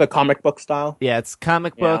agree. The comic book style. Yeah, it's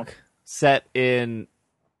comic Yeah. book set in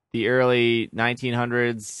the early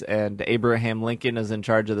 1900s, and Abraham Lincoln is in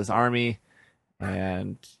charge of this army,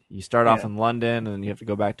 and you start off Yeah. in London, and you have to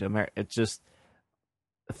go back to America. It's just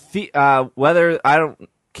whether I don't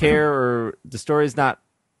care or the story's not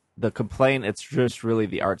the complaint. It's just really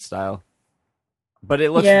the art style, but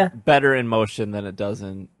it looks Yeah. better in motion than it does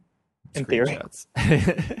in theory. screenshots.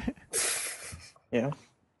 Yeah.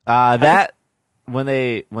 That when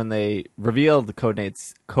they revealed the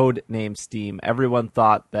codename Steam, everyone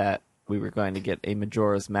thought that we were going to get a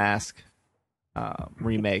Majora's Mask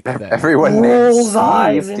remake. That Everyone Rolls named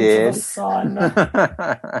eyes Steve into the did. sun.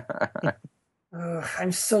 Ugh,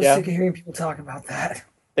 I'm so Yeah. sick of hearing people talk about that.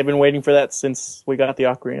 They've been waiting for that since we got the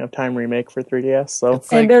Ocarina of Time remake for 3DS. So It's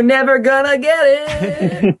like, And they're never gonna get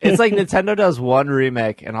it. it's like Nintendo does one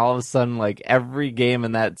remake, and all of a sudden, like every game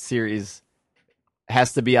in that series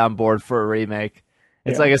has to be on board for a remake.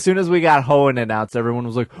 It's Yeah. like as soon as we got Hoenn announced, everyone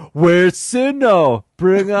was like, "Where's Sinnoh?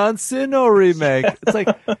 Bring on Sinnoh remake!" It's like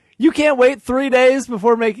you can't wait 3 days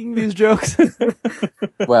before making these jokes.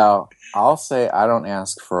 Well, I'll say I don't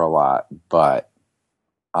ask for a lot, but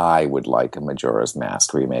I would like a Majora's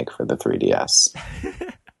Mask remake for the 3DS.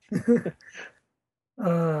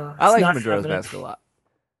 I like Majora's Mask a lot.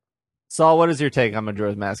 Saul, what is your take on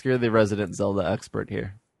Majora's Mask? You're the resident Zelda expert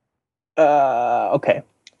here. Okay.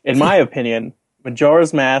 In my opinion,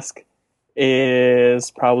 Majora's Mask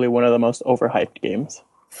is probably one of the most overhyped games.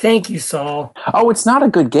 Thank you, Saul. Oh, it's not a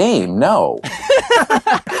good game, no.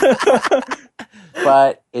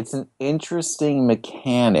 But it's an interesting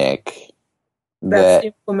mechanic That's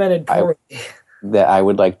implemented poorly. that I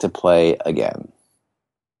would like to play again.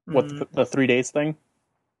 What, the 3 days thing?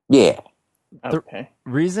 Yeah. Okay.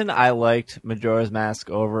 The reason I liked Majora's Mask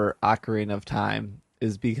over Ocarina of Time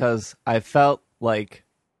is because I felt like,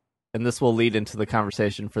 and this will lead into the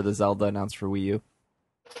conversation for the Zelda announced for Wii U,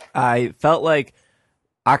 I felt like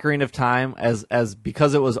Ocarina of Time, as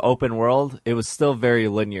because it was open world, it was still very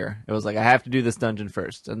linear. It was like, I have to do this dungeon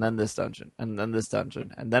first, and then this dungeon, and then this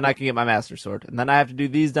dungeon, and then I can get my Master Sword, and then I have to do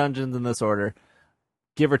these dungeons in this order,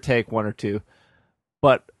 give or take one or two.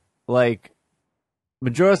 But, like,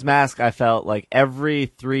 Majora's Mask, I felt like every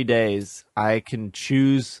 3 days, I can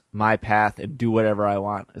choose my path and do whatever I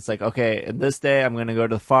want. It's like, okay, in this day, I'm going to go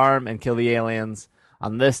to the farm and kill the aliens.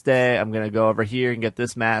 On this day, I'm going to go over here and get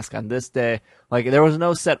this mask. On this day, like, there was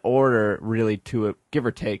no set order really to it, give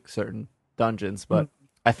or take certain dungeons. But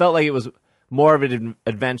I felt like it was more of an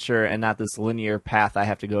adventure and not this linear path I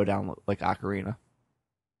have to go down like Ocarina.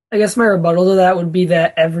 I guess my rebuttal to that would be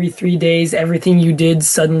that every 3 days, everything you did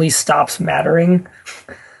suddenly stops mattering.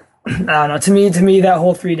 I don't know. To me, that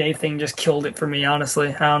whole 3 day thing just killed it for me.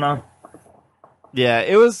 Honestly, I don't know. Yeah,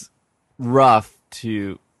 it was rough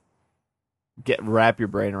to wrap your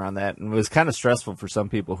brain around that, and it was kind of stressful for some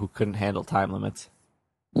people who couldn't handle time limits.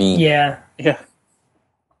 Me. Yeah. Yeah.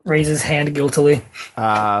 Raise his hand guiltily.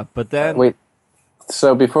 But then, Wait.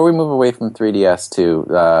 So before we move away from 3DS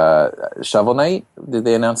to Shovel Knight, did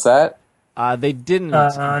they announce that? they didn't.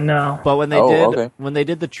 No. But when they okay. when they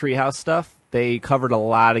did the Treehouse stuff, they covered a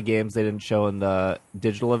lot of games they didn't show in the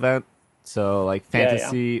digital event. So like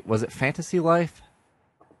Fantasy, was it Fantasy Life?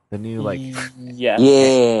 The new Yeah.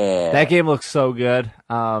 Yeah. that game looks so good.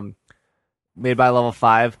 Made by Level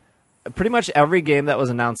 5. Pretty much every game that was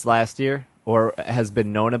announced last year or has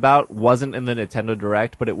been known about wasn't in the Nintendo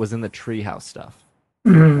Direct, but it was in the Treehouse stuff.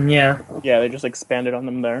 Yeah. Yeah, they just expanded on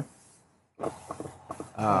them there.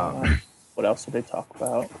 What else did they talk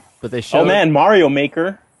about? But they showed. Oh man, Mario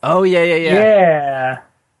Maker. Oh yeah.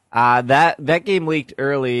 Yeah. That game leaked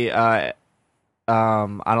early. On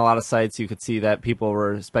a lot of sites, you could see that people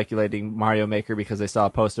were speculating Mario Maker because they saw a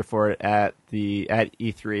poster for it at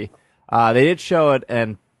E3. They did show it,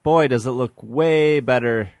 and boy, does it look way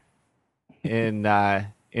better in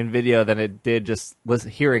video than it did just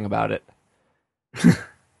hearing about it.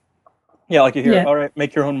 Yeah, like you hear, Yeah. all right,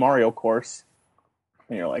 make your own Mario course.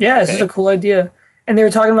 And you're like, Yeah, okay. it's just a cool idea. And they were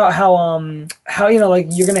talking about how like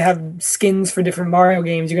you're gonna have skins for different Mario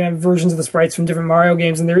games. You're gonna have versions of the sprites from different Mario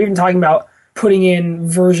games, and they're even talking about putting in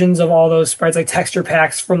versions of all those sprites, like texture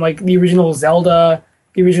packs from like the original Zelda,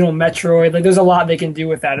 the original Metroid. Like, there's a lot they can do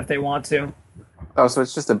with that if they want to. Oh, so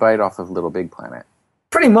it's just a bite off of Little Big Planet.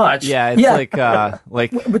 Pretty much. Yeah, it's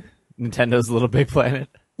like Nintendo's Little Big Planet.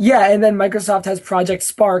 Yeah, and then Microsoft has Project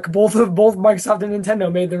Spark. Both Microsoft and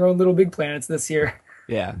Nintendo made their own Little Big Planets this year.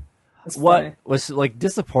 Yeah. That's What funny. was like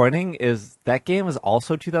disappointing is that game was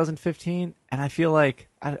also 2015, and I feel like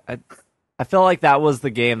I feel like that was the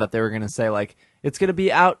game that they were going to say like it's going to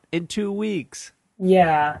be out in 2 weeks.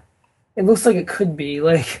 Yeah, it looks like it could be.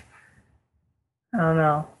 Like, I don't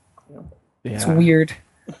know. Yeah. It's weird.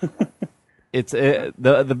 It's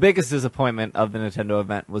the biggest disappointment of the Nintendo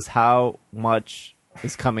event was how much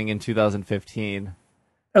is coming in 2015.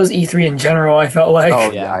 That was E3 in general. I felt like. Oh,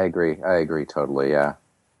 Yeah. yeah, I agree totally, yeah.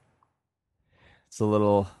 It's a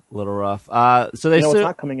little rough. So they You know what's still.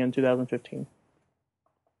 not coming in 2015?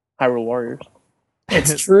 Hyrule Warriors.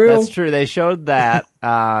 It's true. That's true. They showed that.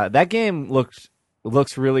 That game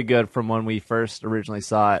looks really good from when we first originally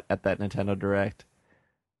saw it at that Nintendo Direct.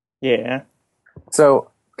 Yeah. So,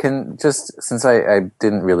 since I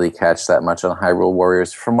didn't really catch that much on Hyrule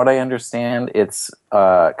Warriors, from what I understand, it's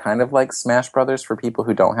kind of like Smash Brothers for people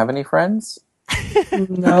who don't have any friends.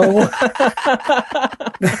 No.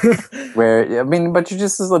 Where, I mean, but you're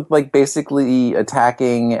just like basically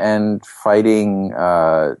attacking and fighting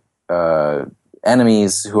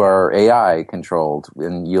enemies who are AI controlled,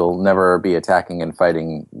 and you'll never be attacking and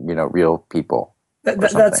fighting, real people.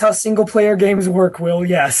 That's how single player games work, Will.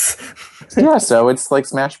 Yes. Yeah, so it's like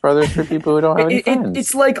Smash Brothers for people who don't have any friends.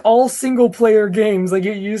 It's like all single player games. Like,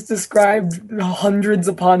 you described hundreds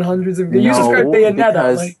upon hundreds of games. You described Bayonetta.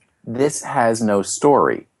 Because Like, this has no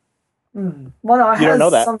story. Well, no, it You don't has know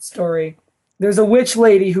that. some story. There's a witch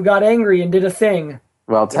lady who got angry and did a thing.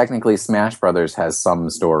 Well, technically, Smash Brothers has some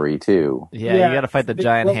story too. Yeah, you got to fight the big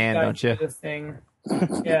giant little hand, guy don't you? did a thing.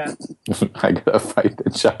 Yeah. I gotta fight the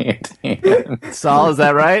giant hand. Saul, is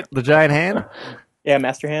that right? The giant hand? Yeah,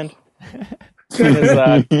 Master Hand.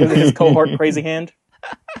 His cohort Crazy Hand.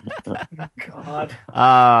 God.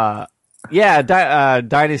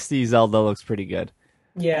 Dynasty Zelda looks pretty good.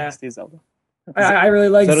 Yeah. Steve Zelda. I really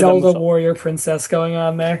like Zelda Zelda themselves. Warrior Princess going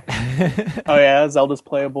on there. Oh yeah, Zelda's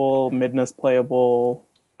playable, Midna's playable,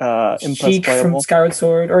 Impa's Sheik from playable. Skyward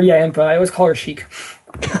Sword. Or yeah, Impa. I always call her Sheik.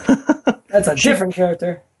 That's a different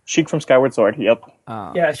character. Sheik from Skyward Sword. Yep.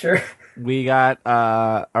 Yeah, sure. We got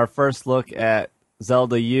our first look at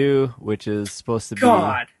Zelda U, which is supposed to be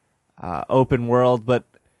God. open world, but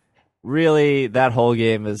really that whole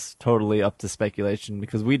game is totally up to speculation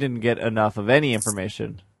because we didn't get enough of any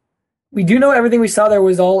information. We do know everything we saw there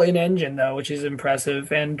was all in engine though, which is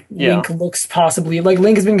impressive. And Yeah. Link looks possibly like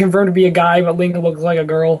Link has been confirmed to be a guy, but Link looks like a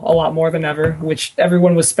girl a lot more than ever, which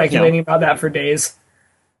everyone was speculating about that for days.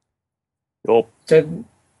 Cool. So,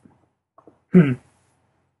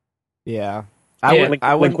 Yeah.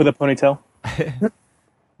 Link with a ponytail.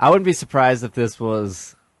 I wouldn't be surprised if this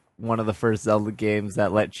was one of the first Zelda games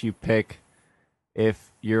that lets you pick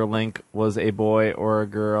if your Link was a boy or a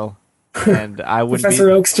girl. And I would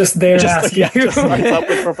Professor Oak's just there asking. Just starts up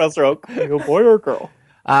with Professor Oak. Are you a boy or a girl?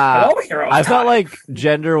 Hello, hero I time. felt like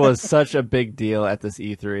gender was such a big deal at this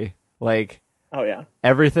E3. Like, Oh yeah.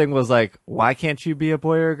 everything was like, why can't you be a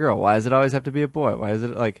boy or a girl? Why does it always have to be a boy? Why is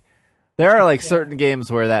it like, there are like certain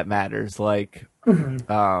games where that matters, like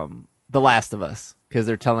The Last of Us, because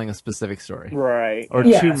they're telling a specific story. Right. Or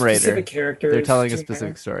Yeah, Tomb Raider, specific characters. they're telling a Tomb specific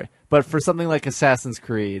Raider. story. But for something like Assassin's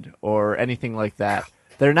Creed or anything like that,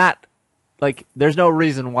 they're not, like, there's no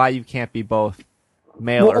reason why you can't be both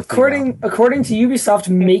male Well, or female. according to Ubisoft,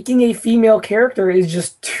 making a female character is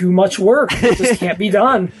just too much work. It just can't be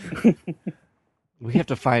done. We have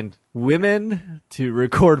to find women to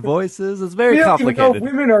record voices. It's very We don't even know if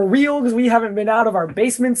complicated. women are real because we haven't been out of our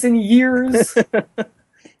basements in years.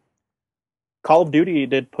 Call of Duty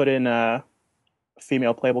did put in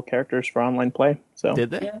female playable characters for online play. So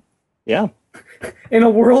Did they? yeah. In a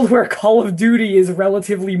world where Call of Duty is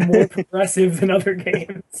relatively more progressive than other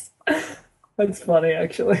games. That's funny,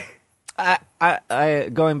 actually. I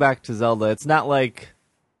going back to Zelda, it's not like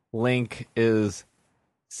Link is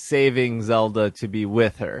saving Zelda to be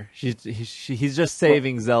with her. He's just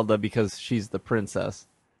saving Zelda because she's the princess.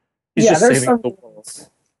 He's Yeah, just there's saving some- the world.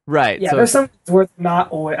 Right. Yeah, so there's some where it's not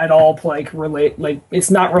at all like relate. Like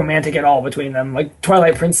it's not romantic at all between them. Like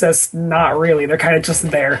Twilight Princess, not really. They're kind of just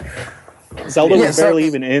there. Zelda Yeah, was so- barely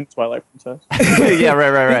even in Twilight Princess. yeah,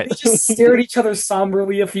 right. They just stare at each other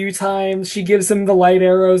somberly a few times. She gives him the light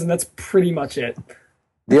arrows, and that's pretty much it.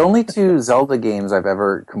 The only two Zelda games I've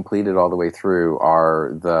ever completed all the way through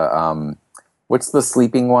are the what's the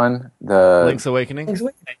sleeping one? The Link's Awakening.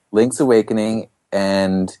 Link's Awakening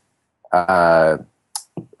and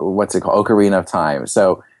what's it called? Ocarina of Time.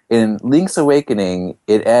 So in Link's Awakening,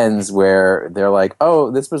 it ends where they're like,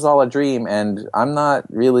 "Oh, this was all a dream, and I'm not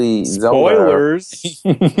really Zelda." Spoilers.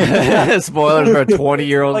 Spoilers for a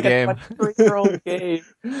 20-year-old Like game. a 20-year-old game.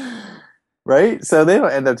 Right? So they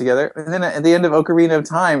don't end up together. And then at the end of Ocarina of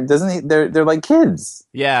Time, doesn't he? They're like kids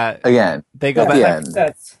Yeah, again. they go At back. the end.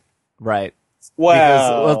 That's Right. Wow.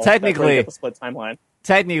 well, That's where you technically- get the split timeline.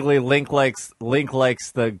 Technically, Link likes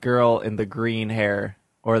the girl in the green hair,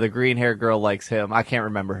 or the green hair girl likes him. I can't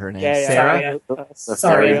remember her name. Yeah, Sarah. yeah. The The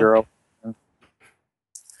Sorry. fairy girl.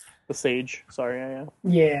 The sage. Sorry,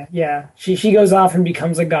 yeah. yeah. She goes off and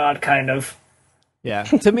becomes a god, kind of. Yeah.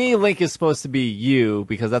 To me, Link is supposed to be you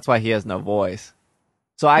because that's why he has no voice.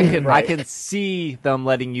 So I can see them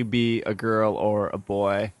letting you be a girl or a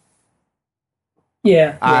boy.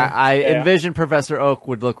 Yeah. I Yeah. envision Professor Oak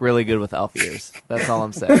would look really good with elf ears. That's all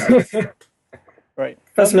I'm saying. Right.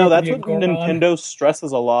 That's No, what that's you what go on. Nintendo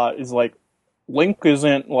stresses a lot, is like, Link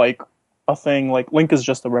isn't like a thing, like, Link is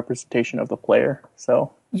just a representation of the player,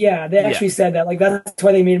 so. Yeah, they actually said that. Like that's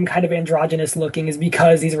why they made him kind of androgynous looking, is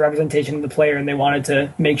because he's a representation of the player, and they wanted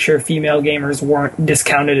to make sure female gamers weren't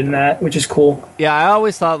discounted in that, which is cool. Yeah, I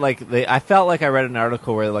always thought I felt like I read an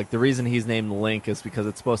article where like the reason he's named Link is because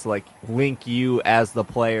it's supposed to like link you as the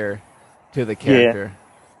player to the character.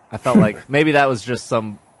 I felt like maybe that was just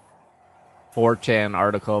some 4chan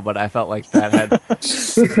article, but I felt like that had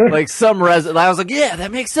like some I was like, yeah,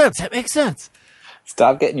 that makes sense. That makes sense.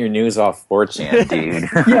 Stop getting your news off 4chan, dude.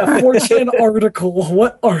 Yeah, 4chan article.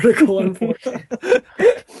 What article on 4chan?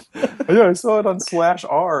 Yeah, I saw it on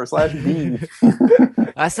 /r/b.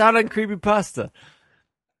 I saw it on Creepypasta.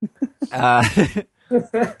 Uh,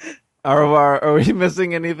 are we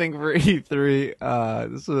missing anything for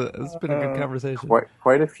E3? This has been a good conversation.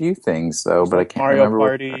 Quite a few things though, but I can't Mario remember.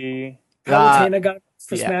 Party. Palutena got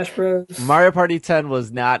for yeah. Smash Bros. Mario Party 10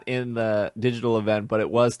 was not in the digital event, but it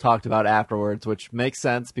was talked about afterwards, which makes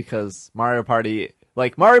sense because Mario Party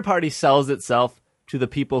sells itself to the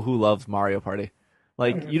people who love Mario Party.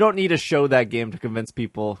 Like, you don't need to show that game to convince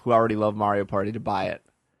people who already love Mario Party to buy it.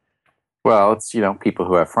 Well, it's people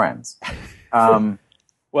who have friends.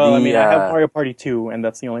 Well, I mean, I have Mario Party 2, and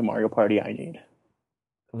that's the only Mario Party I need.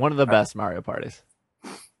 One of the best Mario Parties.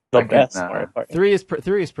 The best Mario Party.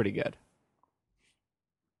 3 is pretty good.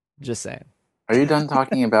 Just saying. Are you done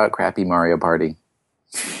talking about crappy Mario Party?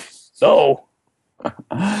 No.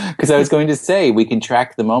 Because I was going to say, we can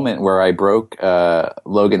track the moment where I broke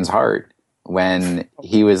Logan's heart when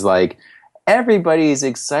he was like, everybody's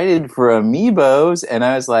excited for Amiibos, and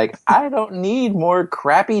I was like, I don't need more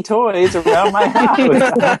crappy toys around my house.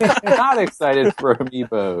 I'm not excited for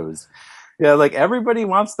Amiibos. Yeah, like everybody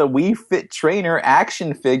wants the Wii Fit Trainer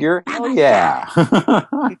action figure. Hell yeah.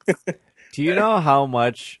 Do you know how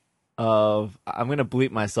much of... I'm going to bleep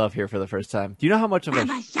myself here for the first time. Do you know how much of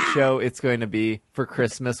a show it's going to be for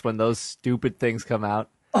Christmas when those stupid things come out?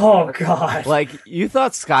 Oh, God. Like, you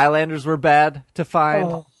thought Skylanders were bad to find?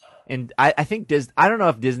 Oh. And I think I don't know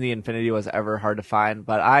if Disney Infinity was ever hard to find,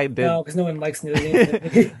 but I did. No, because no one likes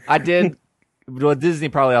Disney. I did. Well, Disney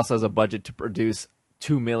probably also has a budget to produce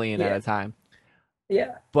 2 million at a time.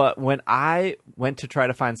 Yeah. But when I went to try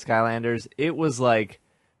to find Skylanders, it was like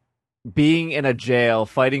being in a jail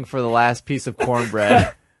fighting for the last piece of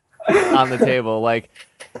cornbread on the table. Like,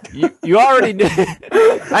 you already knew.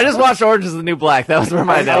 I just watched Orange is the New Black. That was where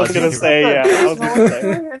my I was analogy going to say, yeah. I was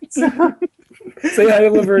going to say. Say hi to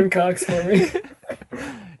Laverne Cox for me.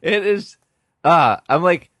 It is. I'm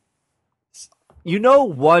like,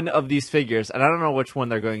 one of these figures, and I don't know which one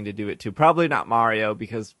they're going to do it to. Probably not Mario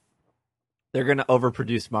because they're going to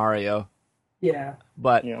overproduce Mario. Yeah.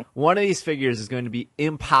 But one of these figures is going to be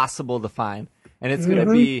impossible to find, and it's going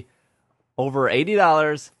to be over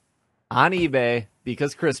 $80 on eBay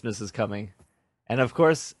because Christmas is coming. And of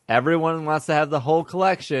course, everyone wants to have the whole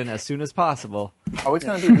collection as soon as possible. Oh, it's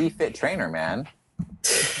going to be Wii Fit Trainer, man.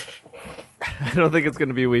 I don't think it's going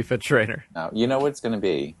to be Wii Fit Trainer. No, you know what it's going to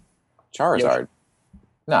be? Charizard.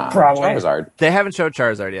 No, Probably. Charizard. They haven't showed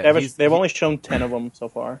Charizard yet. They've only shown 10 of them so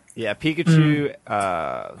far. Yeah, Pikachu,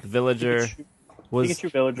 the Villager.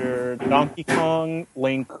 Pikachu, Villager, Donkey Kong,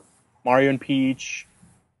 Link, Mario and Peach,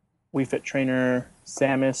 Wii Fit Trainer,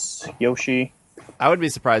 Samus, Yoshi. I would be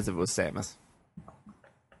surprised if it was Samus.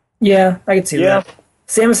 Yeah, I could see that.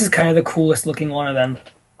 Samus is kind of the coolest looking one of them.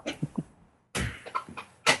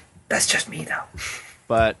 That's just me, though.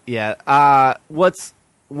 But yeah, what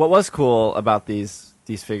was cool about these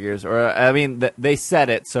figures, or I mean, they said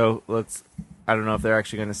it, so I don't know if they're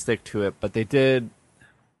actually going to stick to it, but they did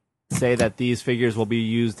say that these figures will be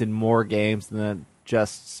used in more games than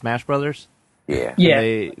just Smash Brothers. Yeah.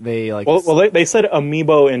 Yeah. They like. Well, they said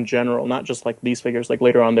Amiibo in general, not just like these figures. Like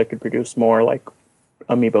later on, they could produce more like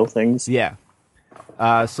Amiibo things. Yeah.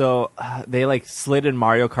 So they like slid in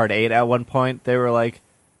Mario Kart 8 at one point. They were like,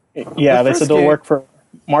 yeah, they said they'll work for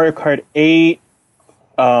Mario Kart 8,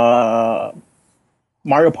 Mario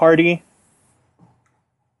Party.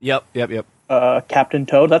 Yep. Captain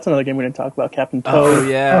Toad. That's another game we didn't talk about. Captain Toad. Oh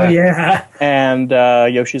yeah. Oh, yeah. And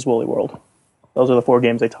Yoshi's Woolly World. Those are the 4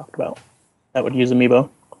 games they talked about that would use Amiibo.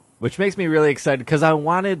 Which makes me really excited because I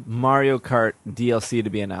wanted Mario Kart DLC to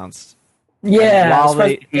be announced. Yeah, While I was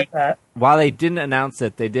they- supposed to get that. While they didn't announce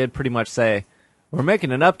it, they did pretty much say, we're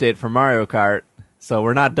making an update for Mario Kart, so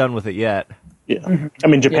we're not done with it yet. Yeah. I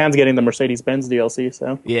mean, Japan's getting the Mercedes-Benz DLC,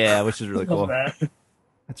 so. Yeah, which is really cool. Love that.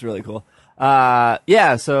 That's really cool.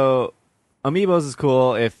 Yeah, so Amiibos is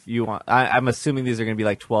cool if you want. I'm assuming these are going to be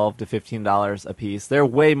like $12 to $15 a piece. They're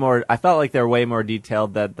way more. I felt like they're way more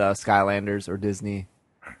detailed than the Skylanders or Disney,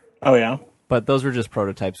 Oh, yeah. but those were just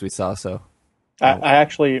prototypes we saw. So, I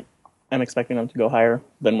actually am expecting them to go higher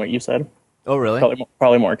than what you said. oh really?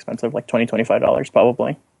 Probably more expensive, like $20, $25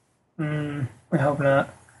 probably. I hope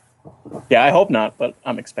not. Yeah, I hope not, but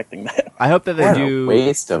I'm expecting that. I hope that they What do. a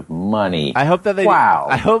waste of money. I hope that they. Wow.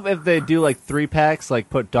 I hope if they do like 3-packs, like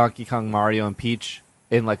put Donkey Kong, Mario, and Peach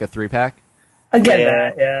in like a 3-pack. I get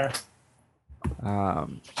Yeah. that, yeah.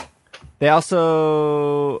 They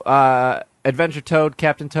also Adventure Toad,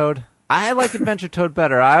 Captain Toad. I like Adventure Toad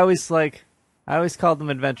better. I always called them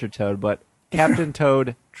Adventure Toad, but Captain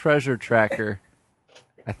Toad Treasure Tracker,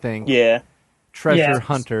 I think. Yeah. Treasure Yes.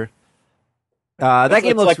 Hunter. That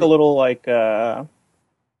game It's looks like a little like a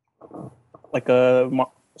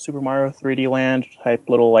Super Mario 3D Land type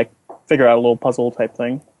little like figure out a little puzzle type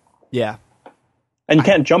thing. Yeah. And you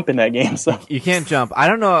can't jump in that game, so You can't jump. I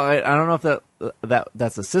don't know. I don't know if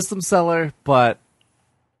that's a system seller, but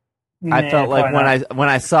I felt like when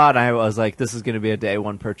I saw it, I was like, this is going to be a day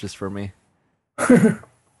one purchase for me because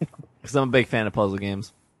I'm a big fan of puzzle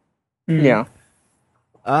games. yeah.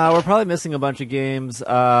 We're probably missing a bunch of games.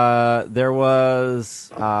 There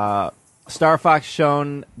was Star Fox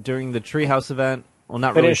shown during the Treehouse event. Well,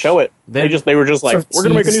 not They really. didn't show it. They were just like, we're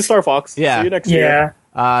gonna make a new Star Fox. Yeah. See you next year.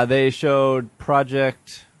 They showed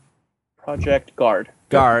Project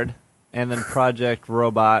Guard. and then Project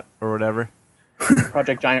Robot or whatever.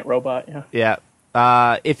 Project Giant Robot, yeah.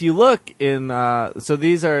 Yeah. If you look in, so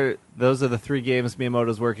those are the 3 games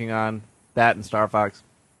Miyamoto's working on. That and Star Fox.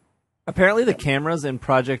 Apparently, the cameras in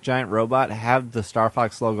Project Giant Robot have the Star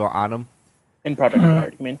Fox logo on them. In Project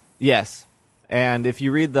Guard, you mean? Yes, and if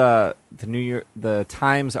you read the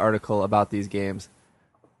Times article about these games,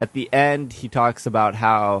 at the end he talks about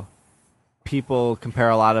how people compare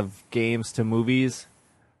a lot of games to movies,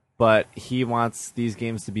 but he wants these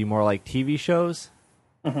games to be more like TV shows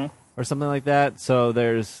or something like that. So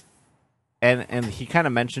there's, and he kind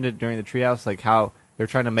of mentioned it during the Treehouse, like how they're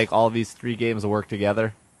trying to make all of these 3 games work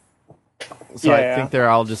together. So I think they're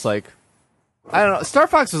all just like, I don't know. Star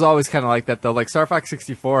Fox was always kind of like that though. Like Star Fox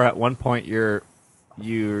 64, at one point you're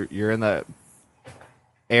in the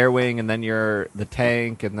air wing, and then you're the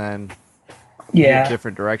tank, and then you have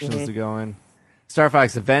different directions to go in. Star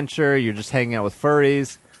Fox Adventure, you're just hanging out with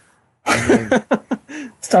furries.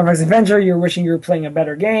 Star Fox Adventure, you're wishing you were playing a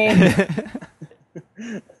better game.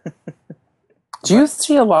 Do you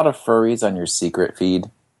see a lot of furries on your secret feed?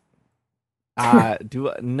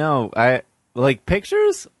 No, I like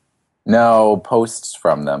pictures. No, posts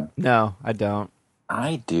from them. No, I don't.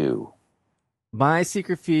 I do. My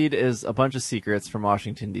secret feed is a bunch of secrets from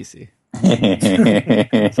Washington, D.C.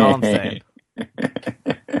 That's all I'm saying.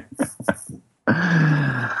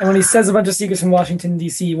 And when he says a bunch of secrets from Washington,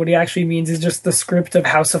 D.C., what he actually means is just the script of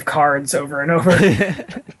House of Cards over and over.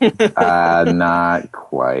 Not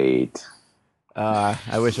quite.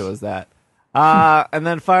 I wish it was that. And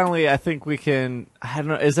then finally, I think we can. I don't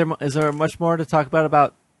know. Is there much more to talk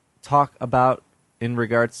about in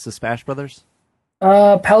regards to Smash Brothers?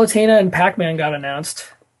 Palutena and Pac-Man got announced.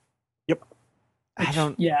 Yep. I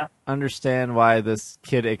don't Yeah. understand why this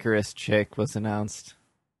Kid Icarus chick was announced.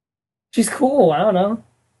 She's cool. I don't know.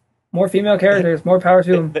 More female characters. More power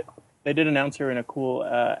to them. They did announce her in a cool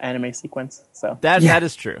anime sequence. So That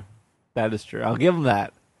is true. That is true. I'll give them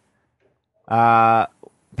that.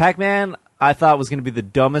 Pac-Man, I thought was going to be the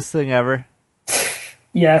dumbest thing ever,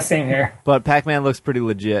 Yeah, same here. but Pac-Man looks pretty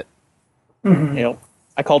legit.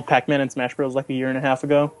 I called Pac-Man and Smash Bros. Like a year and a half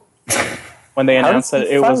ago when they announced that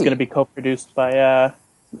it was going to be co-produced by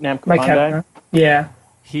Namco Bandai. Yeah.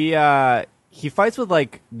 He fights with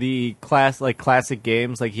like the classic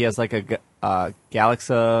games. Like he has like a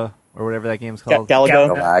Galaxa or whatever that game's called. Galaga.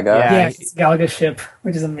 Galaga. Yeah. Yeah, it's Galaga's ship,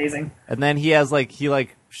 which is amazing. And then he has he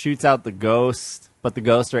shoots out the ghost, but the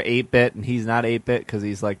ghosts are 8-bit and he's not 8-bit because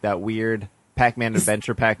he's like that weird Pac-Man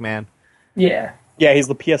adventure Pac-Man. Yeah. Yeah, he's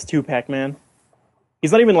the PS2 Pac-Man.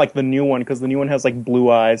 He's not even like the new one because the new one has like blue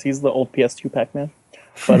eyes. He's the old PS2 Pac-Man.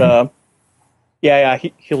 But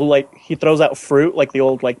he throws out fruit like the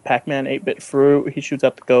old like Pac-Man 8-bit fruit. He shoots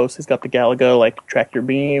out the ghost. He's got the Galaga like tractor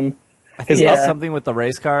beam. Is Yeah. that something with the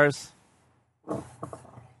race cars?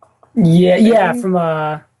 Yeah, from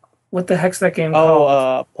what the heck's that game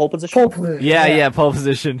called? Pole Position. Pole Position. Yeah, pole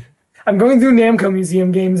position. I'm going through Namco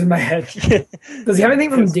Museum games in my head. Does he have anything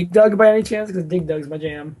from Dig Dug by any chance? Because Dig Dug's my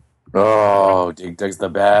jam. Oh, Dig Dug's the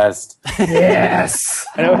best. Yes.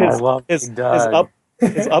 I know I love his Big Doug.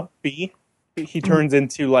 his up B. He turns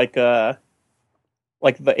into like the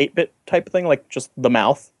 8-bit type thing, like just the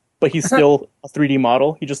mouth. But he's still a 3D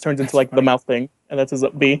model. He just turns into like the mouth thing, and that's his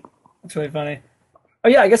up B. That's really funny. Oh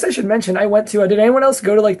yeah, I guess I should mention I went to. Did anyone else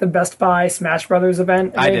go to like the Best Buy Smash Brothers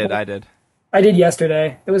event? I did. I did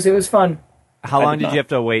yesterday. It was fun. How long did you have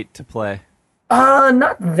to wait to play?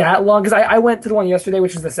 Not that long because I went to the one yesterday,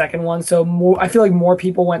 which was the second one. So I feel like more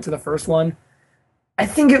people went to the first one. I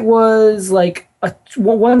think it was like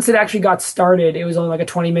once it actually got started, it was only like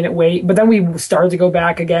a 20-minute wait. But then we started to go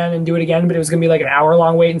back again and do it again, but it was gonna be like an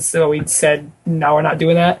hour-long wait, and so we said no, we're not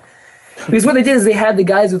doing that. Because what they did is they had the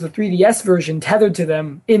guys with the 3DS version tethered to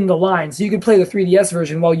them in the line, so you could play the 3DS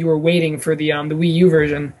version while you were waiting for the Wii U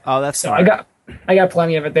version. Oh, that's So smart. I got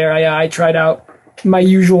plenty of it there. I tried out my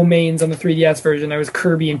usual mains on the 3DS version. I was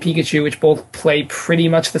Kirby and Pikachu, which both play pretty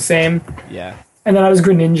much the same. Yeah. And then I was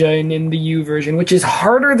Greninja in the U version, which is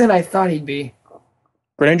harder than I thought he'd be.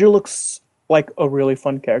 Greninja looks like a really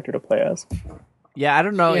fun character to play as. Yeah, I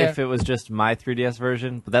don't know Yeah. if it was just my 3DS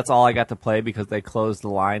version, but that's all I got to play because they closed the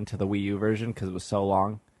line to the Wii U version because it was so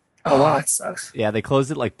long. Oh, wow. That sucks. Yeah, they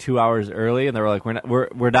closed it like 2 hours early, and they were like,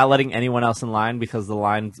 "We're not letting anyone else in line because the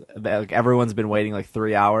lines like everyone's been waiting like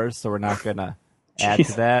 3 hours, so we're not gonna add to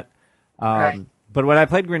Jeez. that." Right. But when I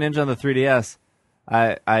played Green Ninja on the 3DS,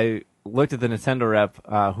 I looked at the Nintendo rep,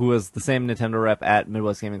 who was the same Nintendo rep at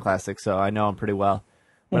Midwest Gaming Classic, so I know him pretty well.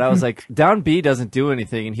 But I was like, "Down B doesn't do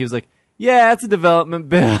anything," and he was like, "Yeah, it's a development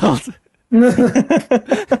build."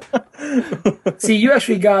 See, you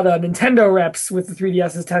actually got Nintendo reps with the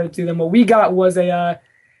 3DSs tattooed to them. What we got was an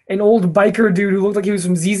old biker dude who looked like he was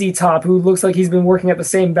from ZZ Top, who looks like he's been working at the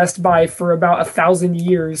same Best Buy for about 1,000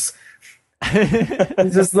 years.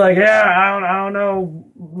 It's just like, yeah, I don't know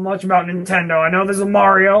much about Nintendo. I know there's a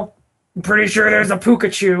Mario. I'm pretty sure there's a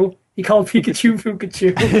Pikachu. He called Pikachu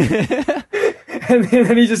Pikachu. And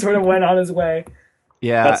then he just sort of went on his way.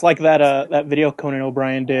 Yeah, That's like that video Conan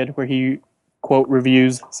O'Brien did where he quote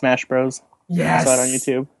reviews Smash Bros. Yes. I saw it on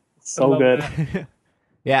YouTube. It's I so love good. that.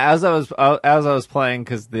 yeah. As I was playing,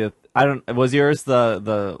 because was yours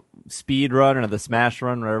the speed run or the smash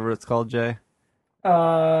run, whatever it's called, Jay?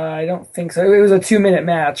 I don't think so. It was a 2-minute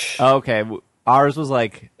match. Oh, okay, ours was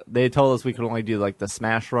like they told us we could only do like the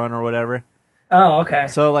smash run or whatever. Oh, okay.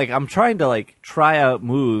 So like I'm trying to like try out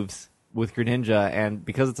moves with Greninja, and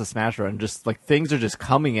because it's a smash run, just like things are just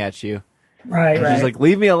coming at you. Right, And right. she's like,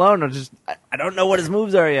 leave me alone. I don't know what his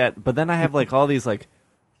moves are yet. But then I have like all these like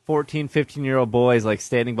 14, 15-year-old boys like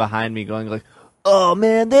standing behind me going like, oh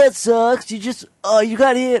man, that sucks. You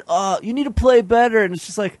got hit. You need to play better. And it's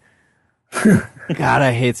just like, God,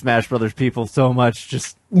 I hate Smash Brothers people so much.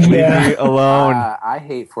 Just leave Yeah. me alone. I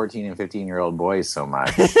hate 14 and 15-year-old boys so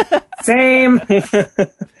much. Same. It's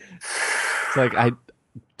like,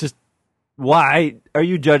 why are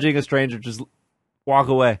you judging a stranger? Just walk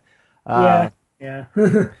away. Yeah.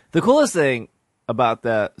 The coolest thing about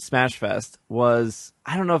the Smash Fest was,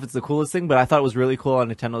 I don't know if it's the coolest thing, but I thought it was really cool on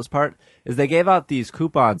Nintendo's part, is they gave out these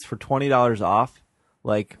coupons for $20 off,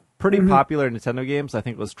 like pretty popular Nintendo games. I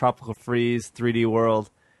think it was Tropical Freeze, 3D World.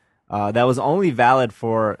 That was only valid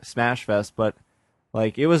for Smash Fest, but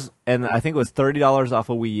like it was, and I think it was $30 off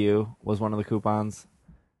a Wii U was one of the coupons.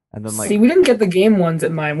 And then like, See, we didn't get the game ones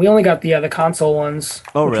at mine. We only got the console ones.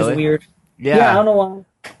 Oh, which really? is weird. yeah, I don't know why.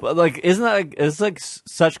 But like, isn't that like, it's like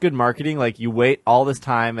such good marketing? Like, you wait all this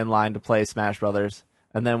time in line to play Smash Brothers,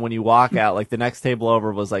 and then when you walk out, like the next table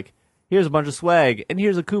over was like, here's a bunch of swag, and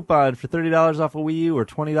here's a coupon for $30 off a Wii U or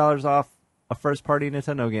 $20 off a first-party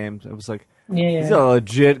Nintendo game. It was like, Yeah. these are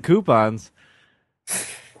legit coupons.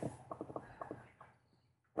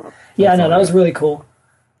 Yeah, no, that was really cool.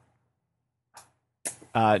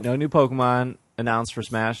 No new Pokemon announced for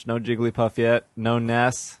Smash. No Jigglypuff yet. No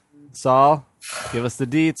Ness. Saul, give us the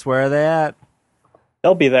deets. Where are they at?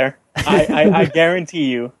 They'll be there. I guarantee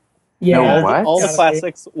you. Yeah. No, what? All the Gotta be.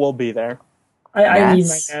 classics will be there. I need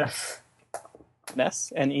my Ness.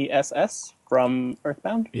 NES. Ness, Ness from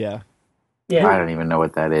Earthbound. Yeah. I Yeah. don't even know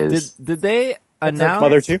what that is. Did they announce?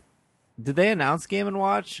 Mother 2. Did they announce Game &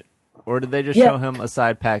 Watch, or did they just Yeah. show him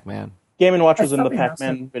aside Pac-Man? Game & Watch was I in the thought we announced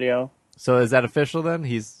Pac-Man video. So is that official then?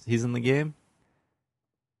 He's in the game?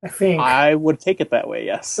 I think. I would take it that way, It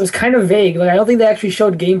yes. was kind of vague. Like I don't think they actually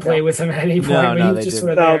showed gameplay with him at any point. No, but no, he was they just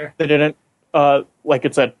didn't. sort of No, there. they didn't. Like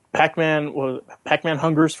it said, Pac-Man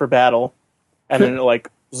hungers for battle, and then it like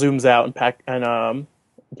zooms out and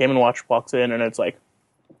Game & Watch walks in and it's like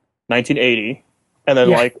 1980, and then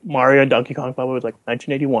Yeah. like Mario and Donkey Kong probably was like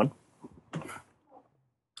 1981.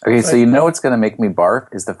 Okay, so you know what's going to make me barf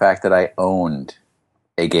is the fact that I owned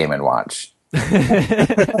a Game & Watch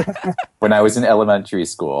when I was in elementary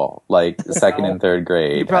school, like second and third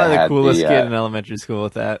grade. You're probably I the had coolest the, kid in elementary school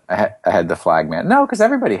with that. I had the Flagman. No, because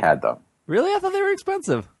everybody had them. Really? I thought they were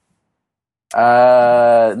expensive.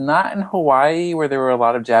 Not in Hawaii, where there were a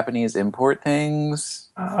lot of Japanese import things.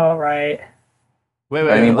 All right. Wait,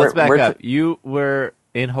 I mean, let's back we're up. You were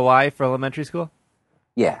in Hawaii for elementary school?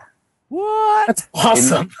 Yeah, What? That's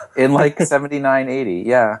awesome. in like 79, 80.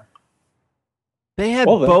 Yeah, They had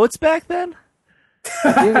Well, then. boats back then?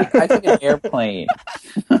 dude, I took an airplane.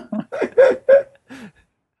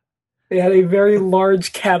 They had a very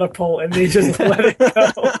large catapult and they just let it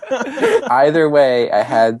go. Either way, I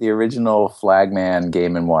had the original Flagman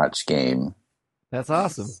Game & Watch game. That's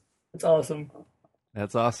awesome. That's awesome.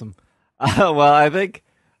 That's awesome. Well, I think,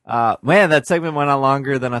 man, that segment went on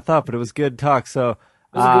longer than I thought, but it was good talk. So It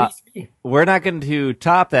was a good E3. we're not going to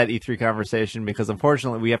top that E3 conversation because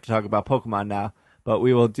unfortunately we have to talk about Pokemon now, but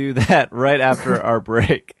we will do that right after our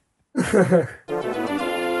break.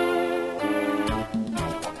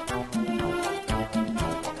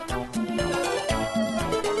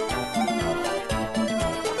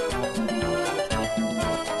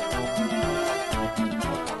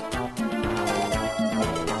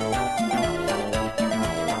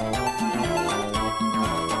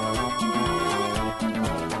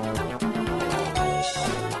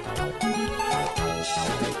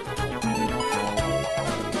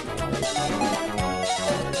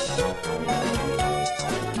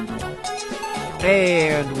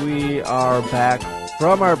 And we are back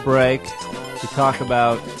from our break to talk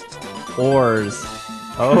about OARS.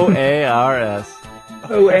 OARS.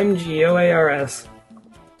 OMG, OARS.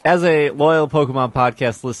 As a loyal Pokemon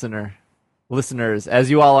podcast listeners, as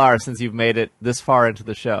you all are since you've made it this far into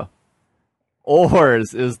the show,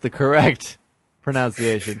 OARS is the correct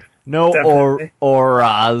pronunciation. No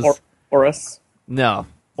auras. Oris. No,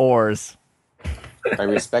 OARS. I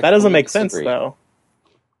respect. That doesn't make sense, though.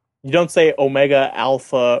 You don't say Omega,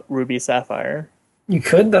 Alpha, Ruby, Sapphire. You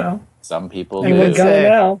could, though. Some people You would do. go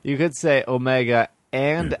now. You could say Omega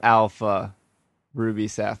and Alpha, Ruby,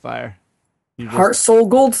 Sapphire. You just- Heart, Soul,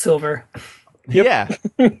 Gold, Silver. Yeah.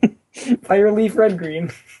 Fire, Leaf, Red,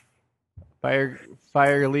 Green. Fire,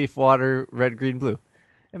 leaf, water, red, green, blue.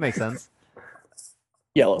 It makes sense.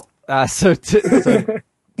 Yellow. So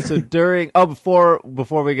during before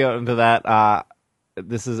we go into that,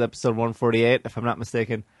 this is episode 148, if I'm not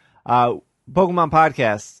mistaken. Pokemon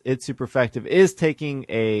Podcast, It's Super Effective, is taking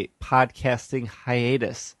a podcasting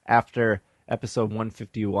hiatus after episode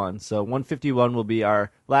 151. So 151 will be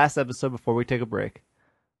our last episode before we take a break.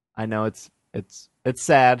 I know it's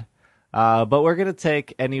sad, but we're gonna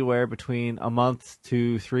take anywhere between a month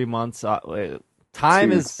to 3 months.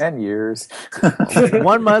 Time is 10 years.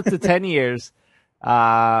 1 month to 10 years.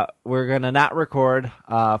 We're gonna not record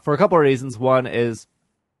for a couple of reasons. One is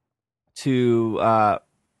to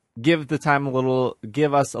give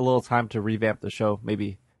us a little time to revamp the show,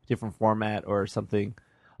 maybe different format or something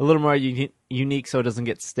a little more unique so it doesn't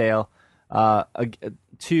get stale.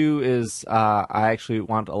 Two is I actually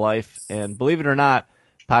want a life, and believe it or not,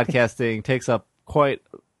 podcasting takes up quite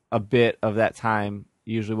a bit of that time.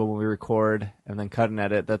 Usually when we record and then cut and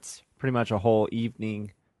edit, that's pretty much a whole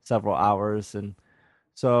evening, several hours. And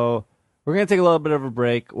so we're going to take a little bit of a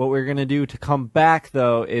break. What we're going to do to come back,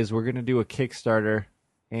 though, is we're going to do a Kickstarter.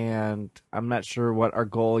 And I'm not sure what our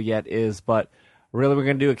goal yet is, but really we're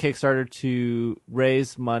going to do a Kickstarter to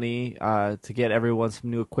raise money to get everyone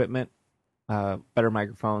some new equipment, better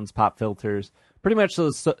microphones, pop filters, pretty much so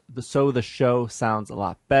the show sounds a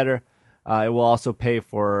lot better. It will also pay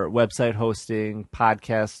for website hosting,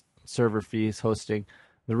 podcast server fees, hosting.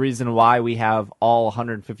 The reason why we have all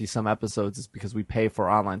 150 some episodes is because we pay for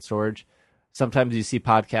online storage. Sometimes you see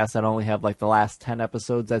podcasts that only have like the last 10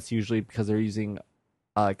 episodes. That's usually because they're using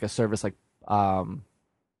like a service like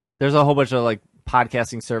there's a whole bunch of like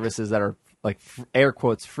podcasting services that are like air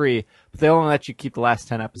quotes free, but they only let you keep the last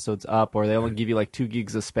 10 episodes up, or they only give you like 2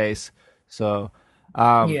 gigs of space. So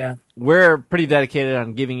we're pretty dedicated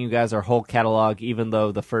on giving you guys our whole catalog, even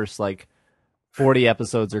though the first like 40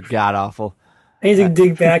 episodes are god awful. I need to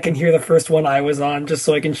dig back and hear the first one I was on just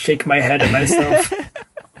so I can shake my head at myself.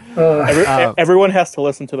 Everyone has to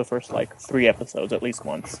listen to the first like 3 episodes at least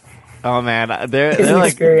once. Oh man, they're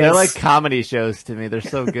like comedy shows to me. They're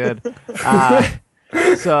so good.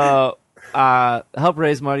 So help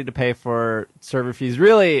raise money to pay for server fees.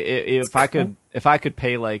 Really, if I could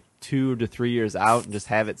pay like 2 to 3 years out and just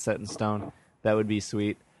have it set in stone, that would be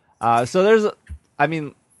sweet. So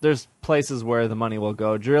there's places where the money will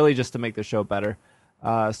go, really just to make the show better.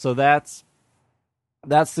 So that's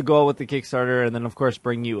the goal with the Kickstarter, and then of course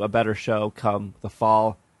bring you a better show come the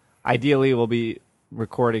fall. Ideally, we'll be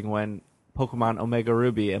recording when Pokemon Omega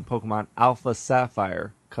Ruby and Pokemon Alpha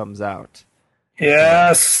Sapphire comes out.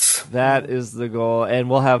 Yes, That is the goal, and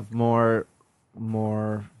we'll have more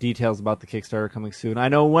details about the Kickstarter coming soon. I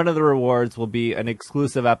know one of the rewards will be an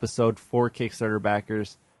exclusive episode for Kickstarter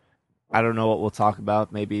backers. I don't know what we'll talk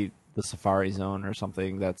about. Maybe the Safari Zone or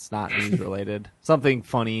something that's not news related. Something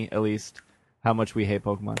funny, at least. How much we hate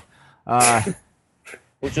Pokemon.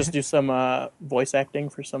 We'll just do some voice acting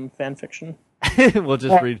for some fan fiction. We'll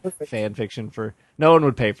just read fan fiction for... No one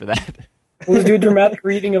would pay for that. We'll do a dramatic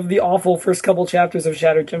reading of the awful first couple chapters of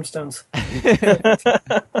Shattered Gemstones.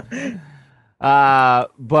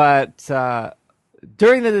 But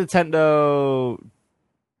during the Nintendo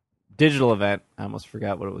digital event, I almost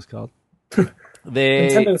forgot what it was called. They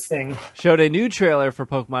Nintendo thing. showed a new trailer for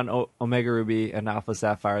Pokemon Omega Ruby and Alpha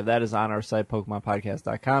Sapphire. That is on our site,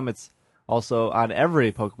 PokemonPodcast.com. It's also on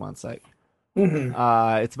every Pokemon site.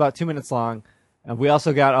 Mm-hmm. It's about 2 minutes long. And we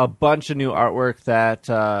also got a bunch of new artwork that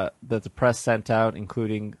the press sent out,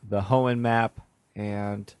 including the Hoenn map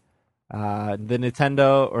and the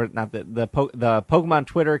Nintendo, or not the Pokemon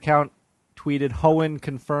Twitter account tweeted Hoenn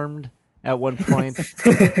confirmed at one point.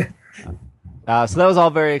 So that was all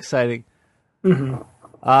very exciting.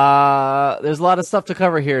 Mm-hmm. There's a lot of stuff to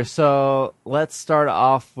cover here, so let's start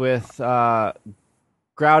off with Groudon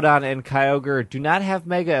and Kyogre do not have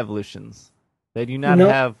Mega Evolutions. They do not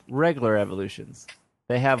have regular evolutions.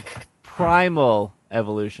 They have primal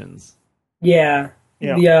evolutions. Yeah.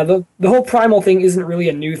 Yeah. Yeah, the whole primal thing isn't really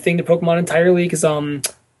a new thing to Pokemon entirely, because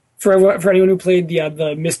for anyone who played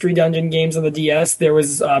the Mystery Dungeon games on the DS, there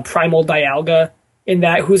was Primal Dialga in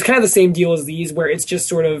that, who's kind of the same deal as these, where it's just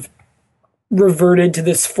sort of reverted to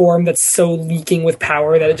this form that's so leaking with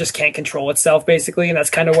power that it just can't control itself, basically, and that's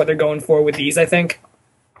kind of what they're going for with these, I think.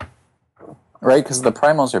 Right, because the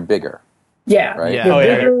primals are bigger. Yeah, Right? Yeah. they're Oh,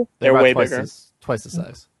 yeah. bigger. They're about way twice bigger. twice the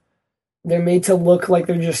size. They're made to look like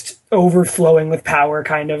they're just overflowing with power,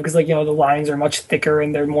 kind of, because the lines are much thicker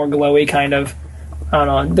and they're more glowy, kind of. I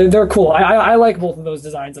don't know. They're cool. I like both of those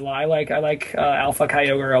designs a lot. I like Alpha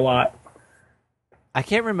Kyogre a lot. I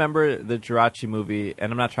can't remember the Jirachi movie,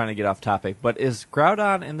 and I'm not trying to get off topic, but is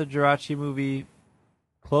Groudon in the Jirachi movie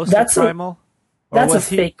close That's to a- Primal? Or That's a was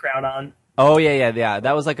he- fake Groudon. Oh, yeah.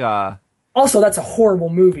 That was like a... Also, that's a horrible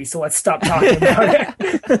movie, so let's stop talking about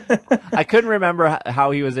it. I couldn't remember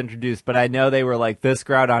how he was introduced, but I know they were like, this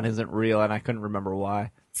Groudon isn't real, and I couldn't remember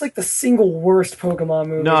why. It's like the single worst Pokemon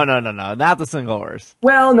movie. No, not the single worst.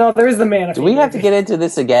 Well, no, there is the Manaphy. Do we have to movie. get into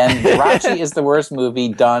this again? Jirachi is the worst movie.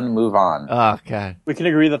 Done. Move on. Oh, God. We can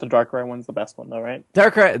agree that the Darkrai one's the best one, though, right?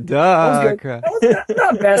 Darkrai, That one's good. That one's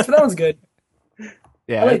not best, but that one's good.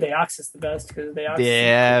 Yeah. I like Deoxys the best because Deoxys.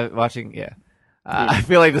 Yeah, watching, yeah. I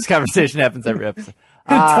feel like this conversation happens every episode. It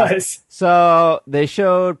does. So they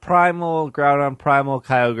showed Primal, Groudon, Primal,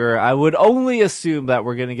 Kyogre. I would only assume that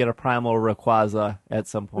we're going to get a Primal Rayquaza at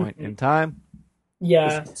some point in time.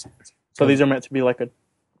 Yeah, So these are meant to be like a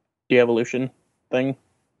de-evolution thing.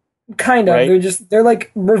 kind of. Right. They're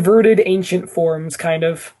like reverted ancient forms, kind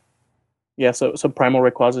of. Yeah, so Primal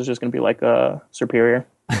Rayquaza is just going to be like a superior.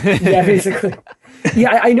 Yeah, basically.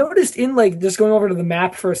 Yeah, I noticed in just going over to the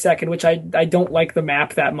map for a second, which I don't like the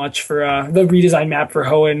map that much for the redesigned map for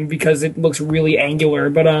Hoenn because it looks really angular.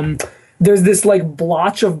 But there's this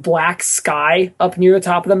blotch of black sky up near the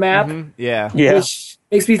top of the map, Yeah. Yeah. which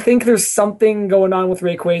makes me think there's something going on with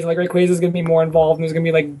Rayquaza. Like Rayquaza is going to be more involved, and there's going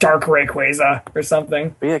to be dark Rayquaza or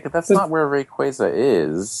something. But yeah, 'cause that's not where Rayquaza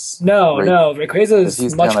is. No, Rayquaza 'Cause is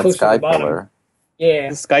he's much down at closer to Sky the bottom. Pillar. Yeah,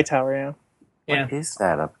 The Sky Tower, yeah. yeah. What is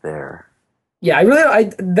that up there? Yeah,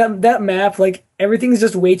 that map, everything's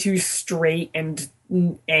just way too straight and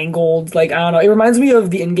angled. I don't know. It reminds me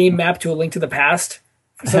of the in-game map to A Link to the Past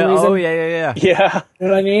for some reason. Oh, yeah. Yeah. You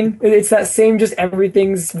know what I mean? It's that same, just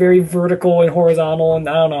everything's very vertical and horizontal, and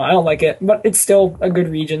I don't know. I don't like it, but it's still a good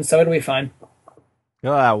region, so it'll be fine.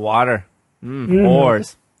 Oh, that water.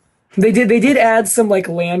 Ores. They did add some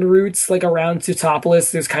land routes around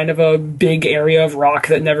Teutopolis. There's kind of a big area of rock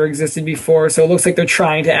that never existed before, so it looks like they're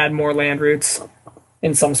trying to add more land routes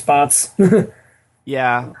in some spots.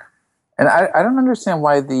 Yeah. And I don't understand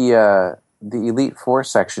why the Elite Four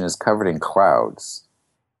section is covered in clouds.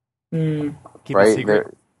 Keep it Right?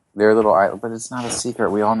 secret. They're a little island, but it's not a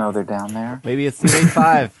secret. We all know they're down there. Maybe it's the Elite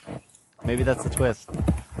 5. Maybe that's the twist.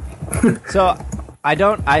 So,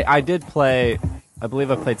 I did play, I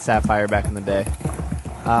believe I played Sapphire back in the day.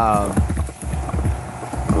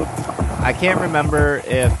 I can't remember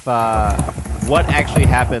if what actually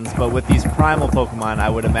happens, but with these primal Pokemon, I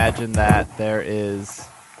would imagine that there is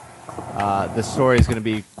the story is going to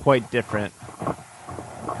be quite different.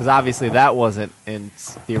 Because obviously that wasn't in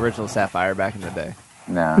the original Sapphire back in the day.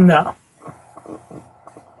 No. No.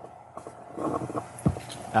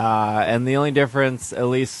 And the only difference, at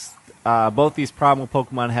least both these primal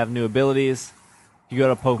Pokemon have new abilities. If you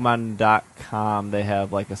go to Pokemon.com, they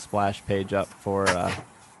have a splash page up for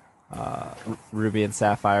Ruby and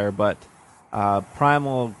Sapphire, but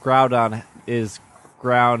Primal Groudon is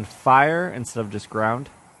ground fire instead of just ground.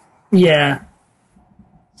 Yeah.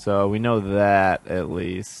 So we know that at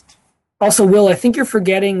least. Also, Will, I think you're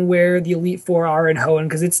forgetting where the Elite Four are in Hoenn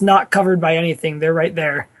because it's not covered by anything. They're right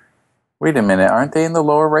there. Wait a minute. Aren't they in the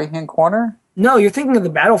lower right-hand corner? No, you're thinking of the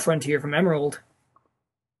Battle Frontier from Emerald.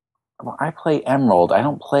 Well, I play Emerald. I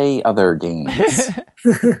don't play other games.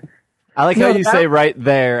 I like No, how you that- say right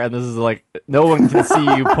there, and this is no one can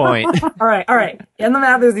see you point. All right. In the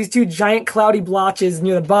map, there's these two giant cloudy blotches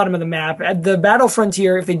near the bottom of the map. At the Battle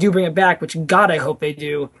Frontier, if they do bring it back, which God, I hope they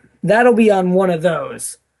do, that'll be on one of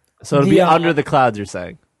those. So it'll be under the clouds, you're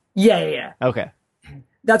saying? Yeah. Okay.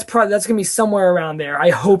 That's gonna be somewhere around there.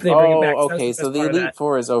 I hope they bring it back. Oh, 'cause okay. that's So the part of Elite that.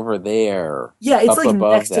 Four is over there. Yeah, it's up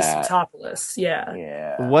above next that. to Teutopolis. Yeah.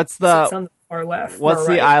 Yeah. What's It's on the the far left. what's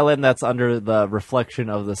far the right. island that's under the reflection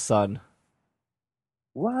of the sun?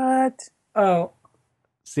 What? Oh,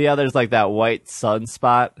 See how there's that white sun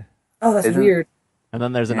spot, that's Isn't- weird. and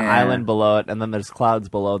then there's an Yeah. island below it, and then there's clouds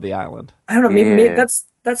below the island. I don't know. Maybe Yeah. that's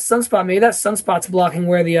Sunspot. Maybe that Sunspot's blocking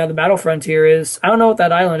where the Battle Frontier is. I don't know what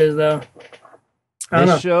that island is though. I don't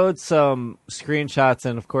They know. showed some screenshots,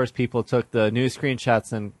 and of course, people took the new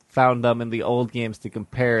screenshots and found them in the old games to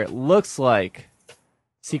compare. It looks like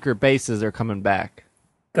secret bases are coming back.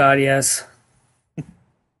 God, yes.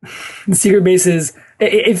 The secret bases.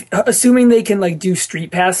 If assuming they can like do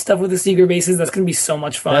street pass stuff with the secret bases, that's gonna be so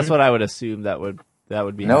much fun. That's what I would assume that would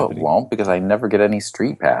be No, it happening. won't, because I never get any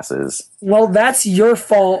street passes. Well, that's your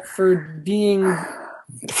fault for being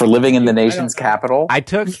For living in the I don't nation's know. capital? I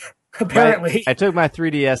took apparently. I took my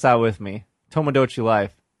 3DS out with me, Tomodachi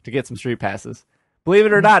Life, to get some street passes. Believe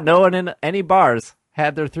it or not, no one in any bars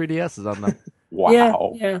had their 3DSs on them.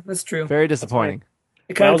 Wow. Yeah, that's true. Very disappointing.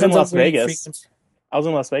 It When I kind was of in depends on Las where you Vegas, frequent. I was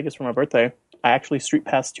in Las Vegas for my birthday. I actually street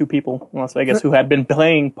passed 2 people in Las Vegas who had been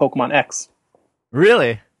playing Pokemon X.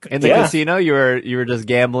 Really? In the Yeah. casino, you were just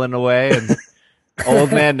gambling away, and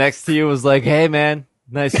old man next to you was like, "Hey, man,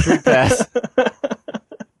 nice street pass."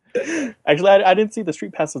 Actually, I didn't see the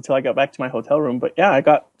street passes until I got back to my hotel room. But yeah, I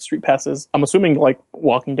got street passes. I'm assuming like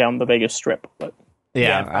walking down the Vegas Strip. But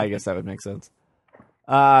Yeah, I guess that would make sense.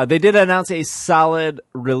 They did announce a solid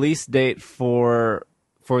release date for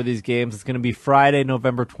these games. It's going to be Friday,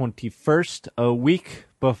 November 21st, a week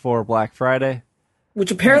before Black Friday. Which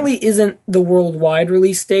apparently isn't the worldwide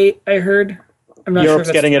release date, I heard. I'm not sure if Europe's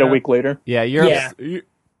that's getting it true a or week later. Yeah, Europe's, That's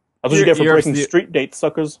what you get for Europe's breaking the- street dates,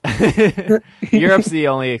 suckers. Europe's the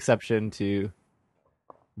only exception to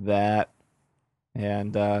that.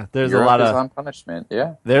 And there's Europe a lot is of on punishment,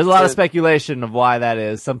 yeah. there's a lot of Good. speculation of why that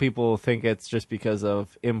is. Some people think it's just because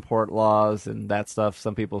of import laws and that stuff.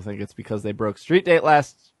 Some people think it's because they broke street date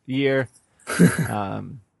last year.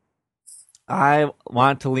 I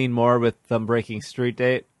want to lean more with them breaking street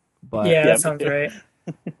date, but Yeah, Yeah, that sounds me too. right.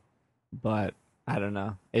 but I don't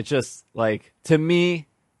know. It's just like, to me,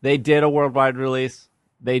 they did a worldwide release.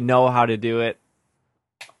 They know how to do it.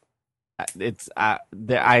 It's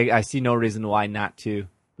I see no reason why not to.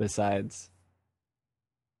 Besides,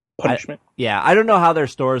 Punishment. yeah, I don't know how their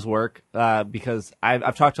stores work because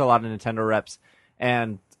I've talked to a lot of Nintendo reps,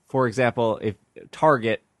 and for example, if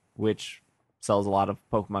Target, which sells a lot of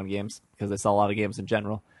Pokemon games because they sell a lot of games in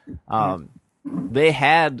general, they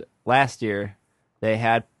had last year they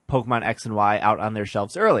had Pokemon X and Y out on their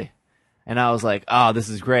shelves early, and I was like, oh, this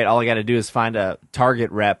is great. All I got to do is find a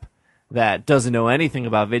Target rep that doesn't know anything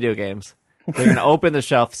about video games. They're gonna open the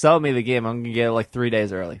shelf, sell me the game. I'm gonna get it like 3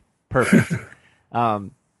 days early. Perfect.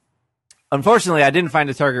 Unfortunately, I didn't find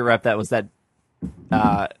a Target rep that was that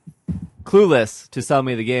clueless to sell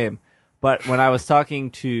me the game. But when I was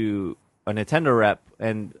talking to a Nintendo rep,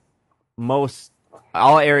 and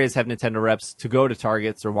all areas have Nintendo reps to go to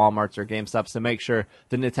Targets or Walmarts or GameStops to make sure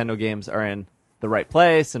the Nintendo games are in the right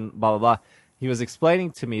place and blah blah blah. He was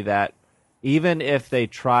explaining to me that even if they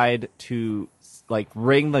tried to like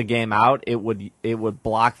ring the game out, it would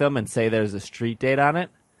block them and say there's a street date on it,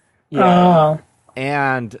 Oh,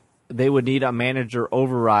 and they would need a manager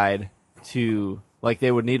override to override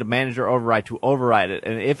it.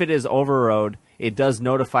 And if it is overrode, it does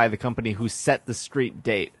notify the company who set the street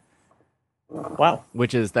date, Wow.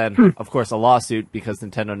 which is then of course a lawsuit because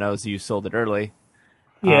Nintendo knows you sold it early.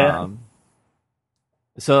 yeah.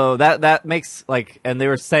 So that makes and they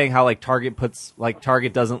were saying how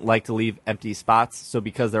Target doesn't like to leave empty spots. So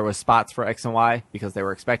because there was spots for X and Y because they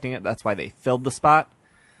were expecting it, that's why they filled the spot,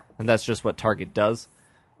 and that's just what Target does.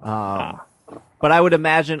 But I would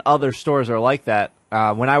imagine other stores are like that.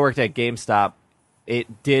 When I worked at GameStop,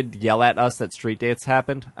 it did yell at us that street dates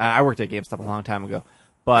happened. I worked at GameStop a long time ago,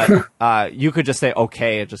 but you could just say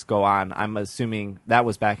okay and just go on. I'm assuming that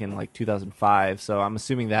was back in 2005, so I'm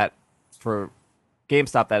assuming that for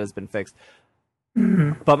GameStop that has been fixed.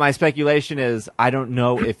 But my speculation is I don't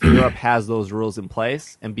know if Europe has those rules in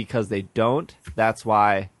place, and because they don't, that's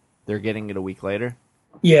why they're getting it a week later,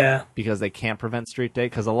 Yeah. because they can't prevent street date,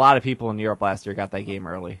 because a lot of people in Europe last year got that game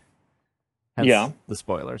early. Hence Yeah. the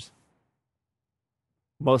spoilers.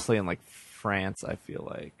 Mostly in France, I feel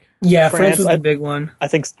like. Yeah, France, France was the big one. I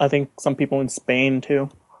think some people in Spain too.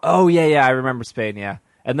 Oh yeah, I remember Spain, yeah.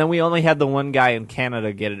 And then we only had the one guy in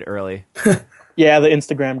Canada get it early. Yeah, the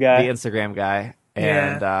Instagram guy. The Instagram guy,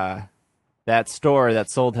 and that store that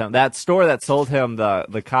sold him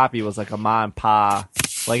the copy was like a ma and pa,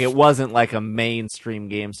 it wasn't like a mainstream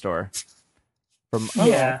game store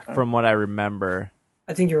from what I remember.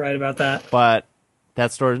 I think you're right about that. But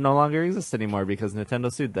that store no longer exists anymore because Nintendo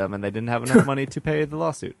sued them and they didn't have enough money to pay the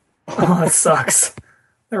lawsuit. Oh, that sucks.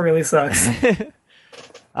 That really sucks.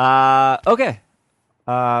 Okay.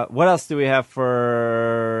 What else do we have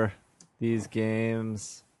for these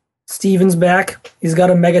games? Steven's back. He's got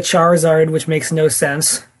a Mega Charizard, which makes no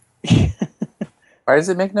sense. Why does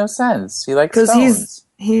it make no sense? He likes Because stones.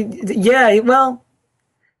 well,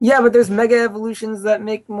 Yeah, but there's Mega Evolutions that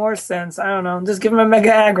make more sense. I don't know. Just give him a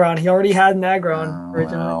Mega Aggron. He already had an Aggron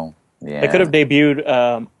originally. Well, yeah. They could have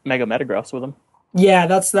debuted Mega Metagross with him. Yeah,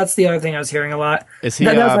 that's the other thing I was hearing a lot. Is he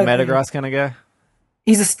That's my Metagross kind of guy?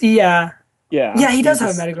 He's yeah. Yeah. Yeah, he does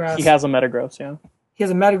He's have a Metagross. He has a Metagross, yeah. He has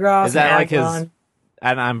a Metagross. Is that an like his? Aggron.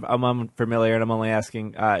 And I'm unfamiliar, and I'm only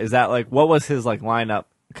asking. Is that like what was his like lineup?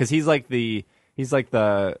 Because he's the He's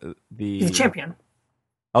a champion.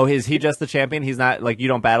 Oh, is he just the champion? He's not like you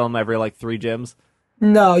don't battle him every like 3 gyms.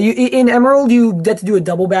 No, in Emerald you get to do a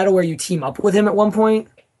double battle where you team up with him at one point.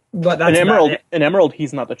 But that's about it. In Emerald,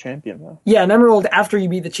 he's not the champion though. Yeah, in Emerald, after you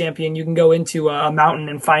beat the champion, you can go into a mountain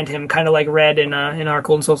and find him, kind of like Red in our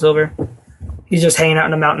Gold and Soul Silver. He's just hanging out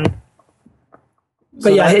in a mountain. But So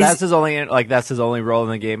yeah, that's his only role in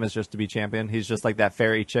the game is just to be champion. He's just like that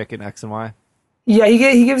fairy chick in X and Y. yeah,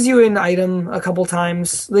 he gives you an item a couple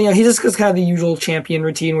times. You know, he just does kind of the usual champion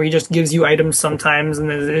routine where he just gives you items sometimes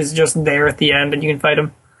and is just there at the end and you can fight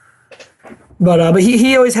him. But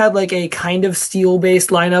he always had like a kind of steel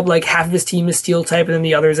based lineup. Like half of his team is steel type, and then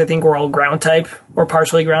the others I think were all ground type or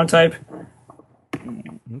partially ground type.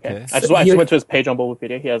 Okay. I just went to his page on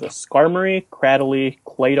Bulbapedia. He has a Skarmory, Cradily,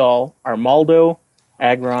 Claydol, Armaldo,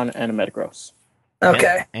 Aggron, and a Metagross.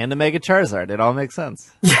 Okay. And a Mega Charizard. It all makes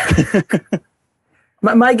sense.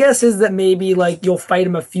 My guess is that maybe like you'll fight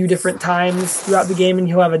him a few different times throughout the game, and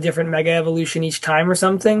he'll have a different Mega Evolution each time or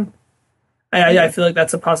something. I feel like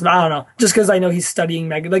that's a possibility. I don't know. Just because I know he's studying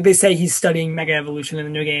Mega, like they say he's studying Mega Evolution in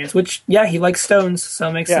the new games, which yeah, he likes stones, so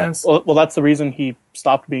it makes sense. Well, that's the reason he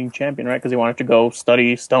stopped being champion, right? Because he wanted to go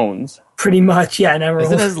study stones. Pretty much, yeah. In Emerald.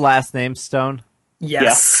 Isn't his last name Stone?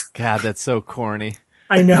 Yes, God, that's so corny.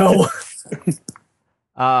 I know.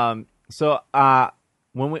 So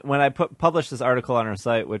when I published this article on our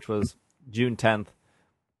site, which was June 10th,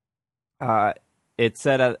 it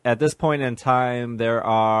said at this point in time there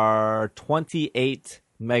are 28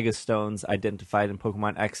 Megastones identified in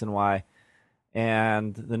Pokemon X and Y,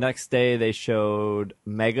 and the next day they showed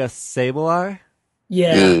Mega Sableye.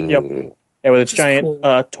 Yeah, Yep. Yeah, with its Which is giant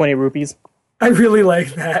cool. 20 rupees. I really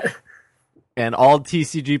like that. And all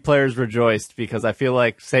TCG players rejoiced because I feel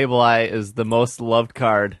like Sableye is the most loved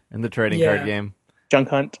card in the trading Yeah. card game. Junk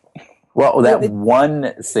Hunt. Well, that one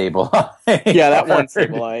Sableye. Yeah, that one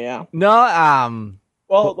Sableye, yeah. No,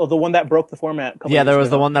 Well, the one that broke the format. a couple yeah, years there was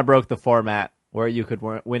ago. the one that broke the format where you could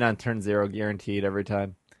win on turn 0 guaranteed every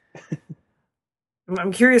time.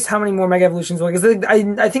 I'm curious how many more Mega Evolutions will, because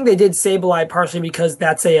I think they did Sableye partially because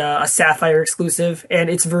that's a Sapphire exclusive, and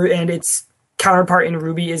its counterpart in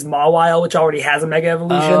Ruby is Mawile, which already has a Mega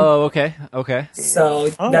Evolution. Oh, okay. So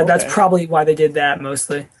Oh, that's okay. probably why they did that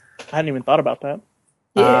mostly. I hadn't even thought about that.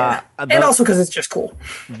 Yeah, the- and also because it's just cool.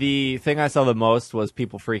 The thing I saw the most was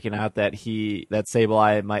people freaking out that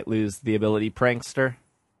Sableye might lose the ability Prankster,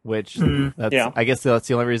 which that's Yeah. I guess that's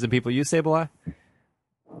the only reason people use Sableye.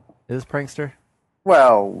 Is Prankster?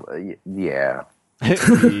 Well, yeah.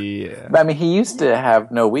 Yeah. I mean, he used to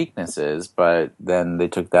have no weaknesses, but then they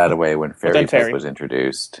took that away when Fairy then Type Fairy. was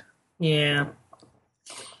introduced. Yeah,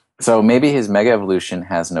 So maybe his Mega Evolution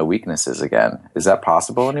has no weaknesses again. Is that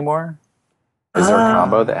possible anymore? Is there a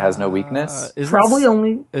combo that has no weakness? probably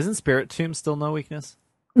only Isn't Spirit Tomb still no weakness?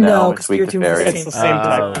 no. it's Because weak to Spiritomb is Fairy. It's the same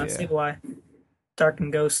type. Sableye, Dark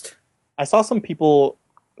and Ghost. I saw some people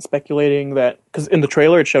speculating that, because in the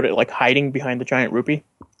trailer it showed it like hiding behind the giant rupee.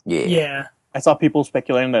 Yeah. Yeah. I saw people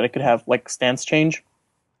speculating that it could have like stance change.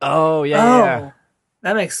 Oh yeah.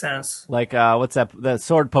 That makes sense. Like what's that? The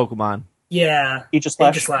sword Pokemon, Yeah.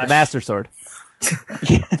 Aegislash, the Master Sword.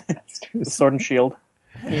 Sword and Shield.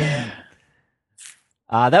 Yeah.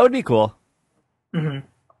 That would be cool. hmm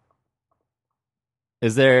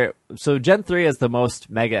Is there? So Gen 3 has the most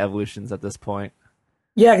Mega Evolutions at this point.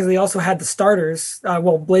 Yeah, because they also had the starters.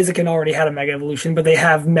 Well, Blaziken already had a Mega Evolution, but they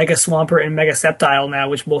have Mega Swampert and Mega Sceptile now,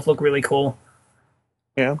 which both look really cool.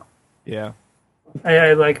 Yeah. Yeah.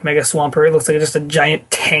 I like Mega Swampert. It looks like just a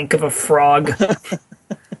giant tank of a frog.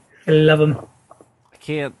 I love him. I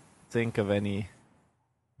can't think of any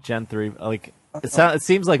Gen 3. Like it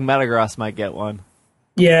seems like Metagross might get one.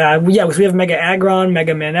 Yeah, because we have Mega Aggron,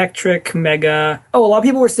 Mega Manectric, Mega... Oh, a lot of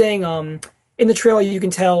people were saying, in the trailer you can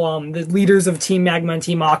tell the leaders of Team Magma and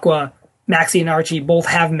Team Aqua, Maxie and Archie, both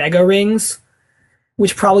have Mega Rings,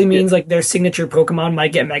 which probably means like their signature Pokemon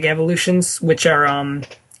might get Mega Evolutions, which are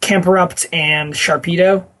Camperupt and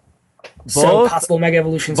Sharpedo. So Both- possible Mega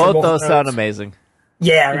Evolutions for Both both those of sound amazing.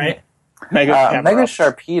 Yeah, right? Mega Mega Camerupt.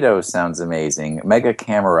 Sharpedo sounds amazing. Mega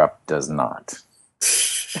Camerupt does not.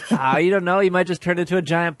 You don't know. You might just turn into a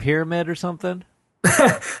giant pyramid or something.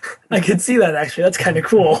 I could see that, actually. That's kind of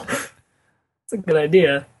cool. It's a good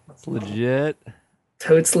idea. It's legit.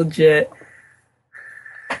 Totes legit.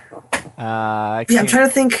 I Yeah, I'm can't- trying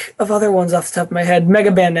to think of other ones off the top of my head.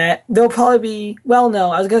 Mega Banette. There'll probably be. Well,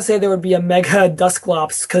 no, I was gonna say there would be a Mega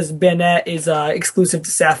Dusclops because Banette is exclusive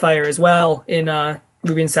to Sapphire as well in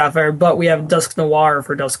Ruby and Sapphire. But we have Dusk Noir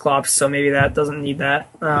for Dusclops, so maybe that doesn't need that.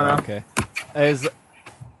 I don't know. Okay.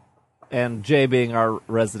 And Jay being our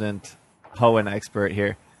resident Hoenn expert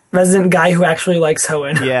here. Resident guy who actually likes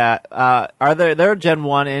Hoenn. Yeah. Are there Gen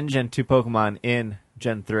 1 and Gen 2 Pokemon in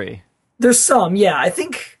Gen 3? There's some, yeah. I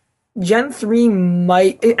think Gen 3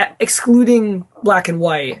 might, excluding Black and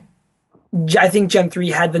White, I think Gen 3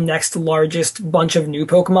 had the next largest bunch of new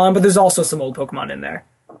Pokemon, but there's also some old Pokemon in there.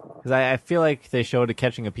 Because I feel like they showed a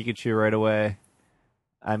catching a Pikachu right away.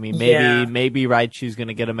 I mean, Yeah. maybe Raichu's going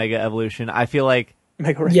to get a Mega Evolution. I feel like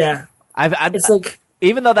Mega Ray. Yeah. I've It's like,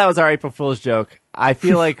 even though that was our April Fool's joke, I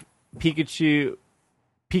feel like Pikachu's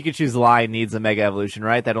line needs a Mega Evolution,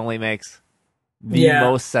 right? That only makes the Yeah.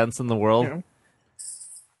 most sense in the world. Yeah.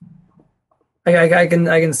 I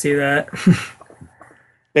can see that.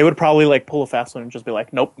 They would probably like pull a fast one and just be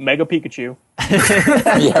like, "Nope, Mega Pikachu."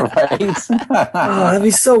 Yeah, right. Oh, that'd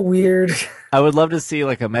be so weird. I would love to see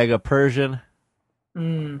like a Mega Persian.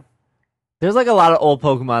 Mm. There's like a lot of old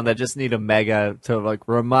Pokemon that just need a Mega to like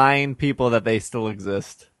remind people that they still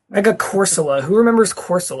exist. Mega Corsola. Who remembers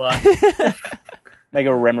Corsola? Mega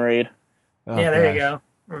Remoraid. Oh, Yeah, there you gosh.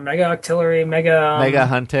 go. Or Mega Octillery, Mega... Mega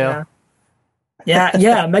Huntail. Yeah, Mega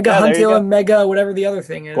Yeah, there you Huntail go. and Mega whatever the other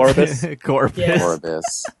thing is. Gorbis. Corpus. Yeah.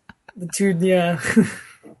 Orbis. The two, yeah.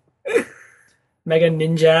 Mega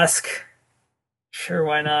Ninjask. Sure,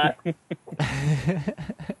 why not?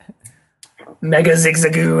 Mega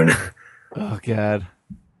Zigzagoon. Oh god.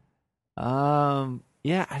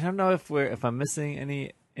 Yeah, I don't know if I'm missing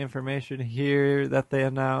any information here that they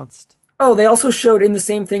announced. Oh, they also showed in the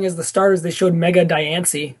same thing as the starters, they showed Mega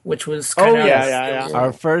Diancie, which was kind of... yeah.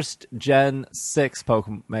 Our first Gen 6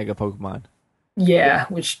 Mega Pokemon. Yeah,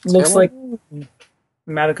 which looks like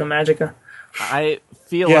Magica Magica. I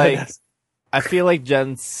feel Yeah, like that's- I feel like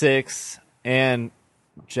Gen 6 and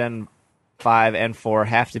Gen 5 and 4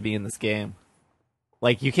 have to be in this game.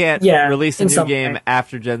 Like you can't Yeah, release a in new some game way.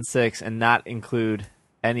 after Gen 6 and not include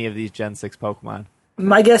any of these Gen 6 Pokemon.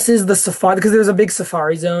 My guess is the Safari, because there's a big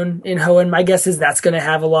Safari Zone in Hoenn. My guess is that's going to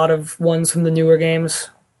have a lot of ones from the newer games.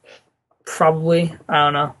 Probably. I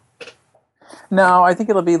don't know. No, I think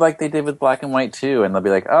it'll be like they did with Black and White too, and they'll be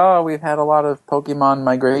like, "Oh, we've had a lot of Pokemon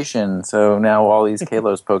migration, so now all these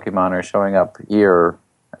Kalos Pokemon are showing up here,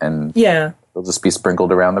 and Yeah. they'll just be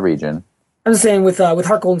sprinkled around the region." I'm just saying with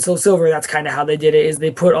Heart Gold and Soul Silver, that's kind of how they did it. Is they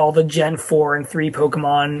put all the Gen 4 and 3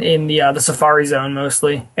 Pokemon in the Safari Zone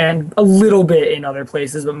mostly, and a little bit in other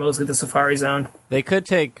places, but mostly the Safari Zone. They could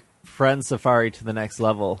take Friend Safari to the next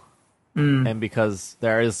level. And because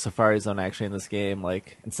there is Safari Zone actually in this game,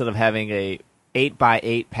 like instead of having a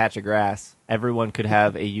 8x8 patch of grass, everyone could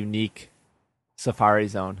have a unique Safari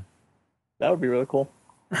Zone. That would be really cool.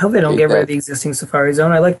 I hope they don't get rid of the existing Safari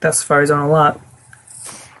Zone. I like that Safari Zone a lot.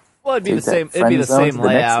 Well, it'd be Take the same. that It'd be the friend zone same to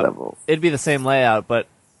the next layout. level. It'd be the same layout, but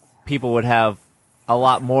people would have a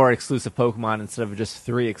lot more exclusive Pokemon instead of just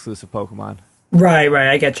 3 exclusive Pokemon. Right,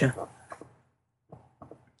 I get you.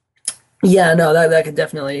 Yeah, no, that could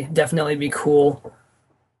definitely be cool.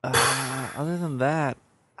 Other than that,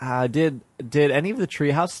 did any of the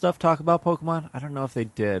Treehouse stuff talk about Pokemon? I don't know if they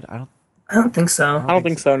did. I don't think so. I don't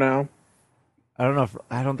think so now. I don't know if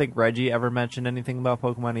I don't think Reggie ever mentioned anything about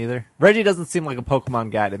Pokemon either. Reggie doesn't seem like a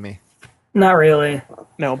Pokemon guy to me. Not really.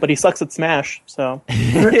 No, but he sucks at Smash, so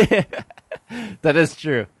That is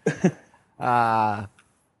true. Let's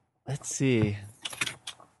see.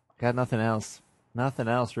 Got nothing else. Nothing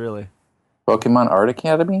else really. Pokemon Art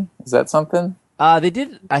Academy, is that something? They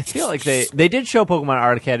did. I feel like they did show Pokemon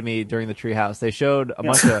Art Academy during the Treehouse. They showed a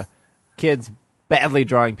bunch of kids badly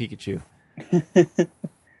drawing Pikachu.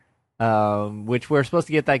 Which we're supposed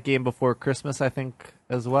to get that game before Christmas, I think,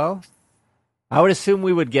 as well. I would assume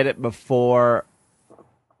we would get it before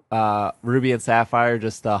Ruby and Sapphire,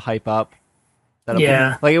 just to hype up.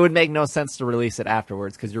 Yeah. Like, it would make no sense to release it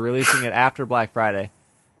afterwards, because you're releasing it after Black Friday,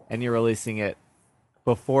 and you're releasing it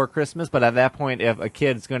before Christmas. But at that point, if a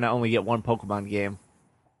kid's going to only get one Pokemon game,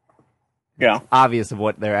 yeah. obvious of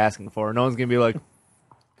what they're asking for. No one's going to be like,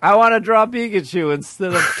 I want to draw Pikachu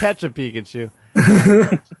instead of catch a Pikachu.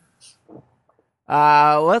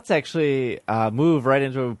 Let's actually move right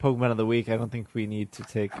into Pokemon of the Week. I don't think we need to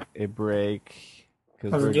take a break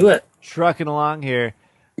because Let's we're do it. trucking along here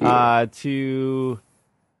to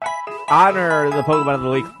honor the Pokemon of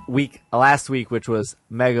the week last week, which was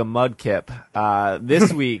Mega Mudkip.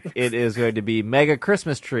 This week it is going to be Mega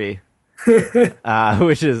Christmas Tree,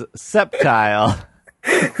 which is Sceptile.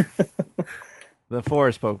 The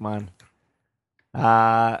forest Pokemon.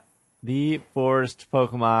 The forest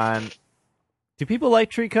Pokemon. Do people like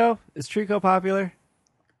Trico? Is Trico popular?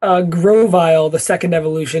 Grovyle, the second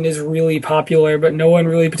evolution, is really popular, but no one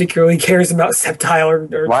really particularly cares about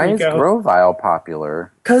Sceptile or Why is Trico. Grovyle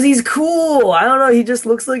popular? Because he's cool. I don't know. He just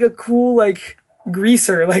looks like a cool, like,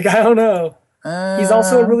 greaser. Like, I don't know. He's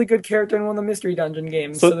also a really good character in one of the Mystery Dungeon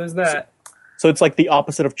games, so there's that. So it's like the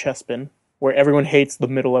opposite of Chespin, where everyone hates the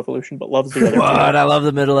middle evolution but loves the other two. What? I love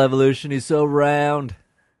the middle evolution. He's so round.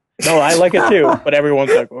 No, I like it too, but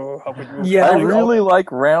everyone's like, oh, how could you? Yeah, I really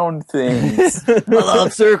like round things. I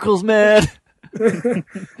love circles, man.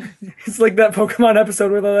 It's like that Pokemon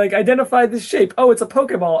episode where they're like, identify this shape. Oh, it's a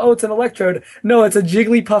Pokeball. Oh, it's an Electrode. No, it's a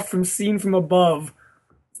Jigglypuff from Seen from Above.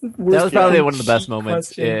 That was probably fucking one of the best cheat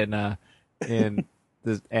moments question. in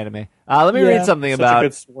this anime. Let me read something Such a about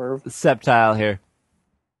good swerve. Sceptile here.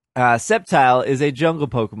 Sceptile is a jungle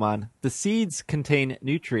Pokemon. The seeds contain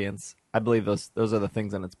nutrients. I believe those are the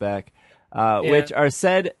things on its back, which are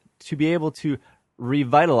said to be able to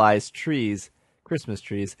revitalize trees, Christmas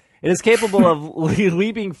trees. It is capable of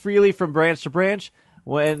leaping freely from branch to branch.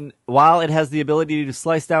 While it has the ability to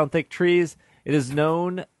slice down thick trees, it is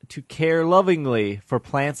known to care lovingly for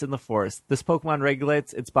plants in the forest. This Pokemon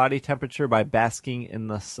regulates its body temperature by basking in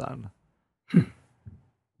the sun.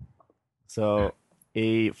 So,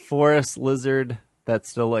 a forest lizard that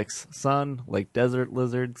still likes sun, like desert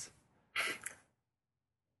lizards.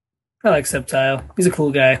 I like Sceptile. He's a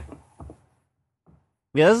cool guy.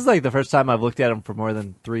 Yeah, this is like the first time I've looked at him for more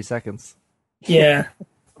than 3 seconds. Yeah.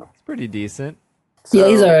 It's pretty decent. Yeah,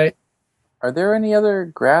 he's alright. Are there any other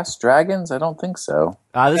grass dragons? I don't think so.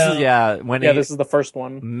 This is when he This is the first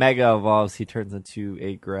one. mega evolves, he turns into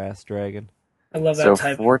a grass dragon. I love that So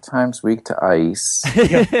type. 4 times weak to ice.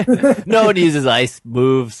 No one uses ice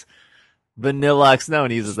moves. Vanillux, no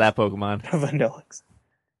one uses that Pokemon. Vanillix.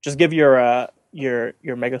 Just give your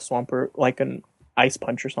Mega Swampert like an ice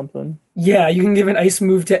punch or something. Yeah, you can give an ice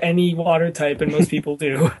move to any water type, and most people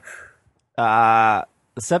do. The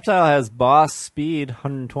Sceptile has boss speed,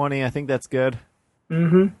 120. I think that's good.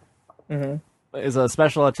 Mm-hmm. Is a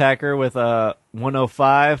special attacker with a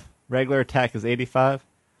 105. Regular attack is 85.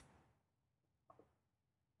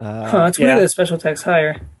 It's weird that special attack's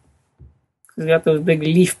higher. He's got those big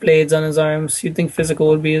leaf blades on his arms. You'd think physical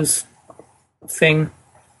would be his thing.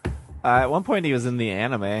 At one point, he was in the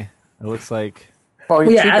anime. It looks like. Oh,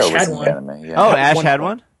 yeah, Chico Ash was had in the one. anime, yeah. Oh, Ash one had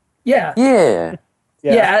point. one? Yeah. Yeah.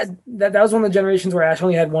 Yeah, that was one of the generations where Ash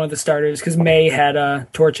only had one of the starters, because May had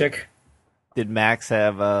Torchic. Did Max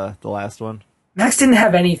have the last one? Max didn't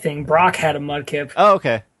have anything. Brock had a Mudkip. Oh,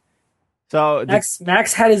 okay. So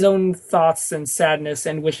Max had his own thoughts and sadness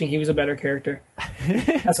and wishing he was a better character.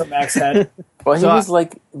 That's what Max had. Well, he So was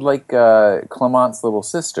like Clement's little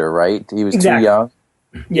sister, right? He was Exactly. too young.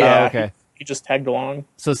 Yeah. Oh, okay. He just tagged along.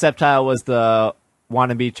 So Sceptile was the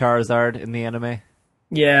wannabe Charizard in the anime.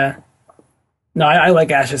 Yeah. No, I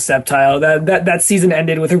like Ash's Sceptile. That season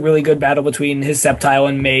ended with a really good battle between his Sceptile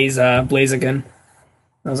and May's Blaziken.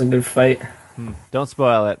 That was a good fight. Don't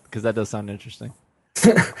spoil it, because that does sound interesting.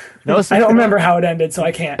 No, I don't remember how it ended, so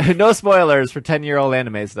I can't. no spoilers for 10-year-old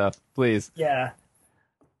anime stuff, please. Yeah.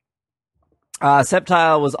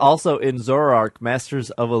 Sceptile was also in Zoroark,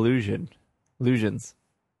 Masters of Illusions.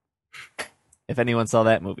 If anyone saw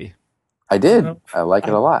that movie. I did. Nope. I like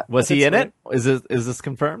it a lot. Was he in That's it? Is this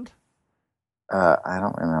confirmed? I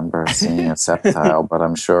don't remember seeing a Sceptile, but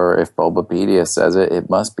I'm sure if Bulbapedia says it, it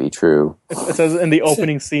must be true. It says in the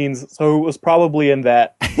opening scenes, so it was probably in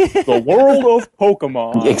that the world of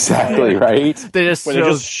Pokemon. Exactly, right? They just Where they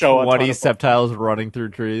just show a 20 ton of Sceptiles running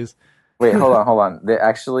through trees. Wait, hold on. They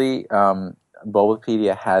actually,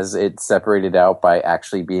 Bulbapedia has it separated out by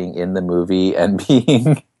actually being in the movie and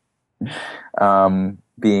being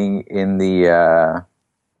in the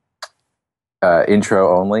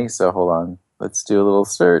intro only. So hold on. Let's do a little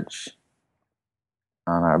search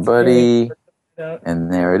on our buddy.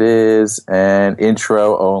 And there it is. And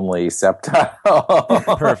intro only,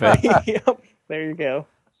 Sceptile. Perfect. Yep, there you go.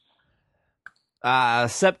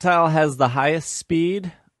 Sceptile has the highest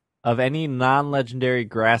speed of any non-legendary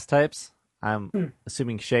grass types. I'm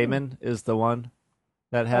assuming Shaman is the one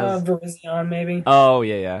that has. Virizion, maybe. Oh,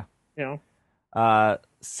 yeah. You know,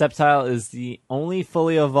 Sceptile is the only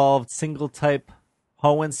fully evolved single type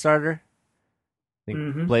Hoenn starter. I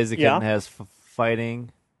think Blaziken Yeah. has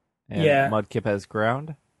fighting, and Yeah. Mudkip has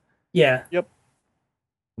ground. Yeah.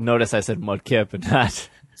 Notice I said Mudkip and not.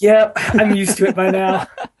 Yeah, I'm used to it by now.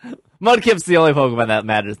 Mudkip's the only Pokemon that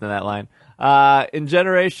matters in that line. In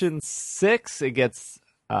Generation 6, it gets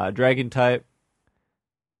Dragon type.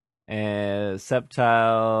 And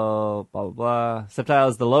Sceptile, blah, blah, blah. Sceptile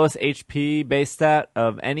is the lowest HP base stat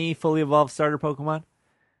of any fully evolved starter Pokemon.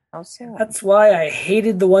 That's why I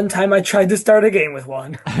hated the one time I tried to start a game with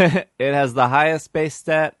one. It has the highest base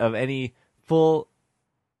stat of any fully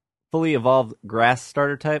evolved grass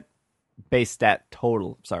starter type. Base stat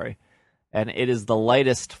total, sorry. And it is the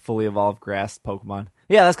lightest fully evolved grass Pokemon.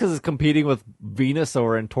 Yeah, that's because it's competing with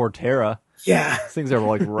Venusaur and Torterra. Yeah. These things are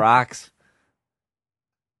like rocks.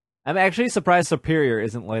 I'm actually surprised Superior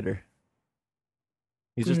isn't lighter.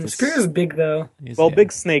 He's just Superior's big, though. Well,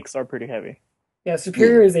 big snakes are pretty heavy. Yeah,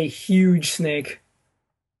 Superior is a huge snake.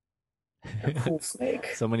 A cool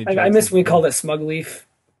snake. So many. I miss when we called it Smugleaf.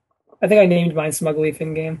 I think I named mine Smugleaf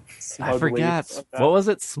in game. I forgot. What was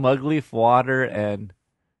it? Smugleaf, water, and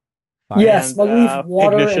fire. Yeah, Smugleaf,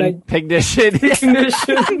 water, Pignition.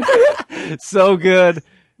 Pignition. So good.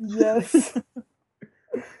 Yes.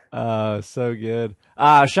 So good.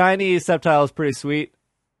 Shiny Sceptile is pretty sweet.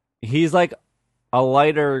 He's like a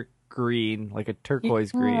lighter green, like a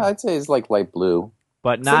turquoise green. I'd say it's like light blue,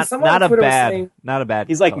 but not a bad.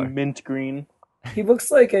 He's like color. mint green. He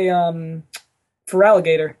looks like a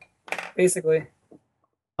Feraligatr, basically.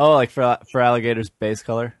 Oh, like for Alligator's base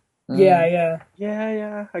color. Yeah.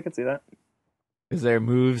 Yeah. I could see that. Is there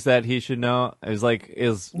moves that he should know? Is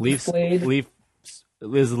Leaf Blade.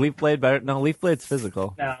 Is Leaf Blade better? No, Leaf Blade's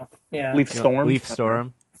physical. No, yeah. Leaf Storm. Leaf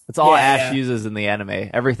Storm. It's all Ash uses in the anime.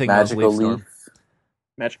 Everything Magical Leaf Storm. Leaf.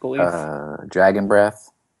 Magical Leaf. Dragon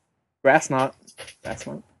Breath. Grass Knot.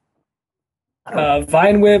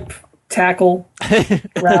 Vine Whip, Tackle,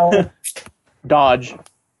 Growl, Dodge.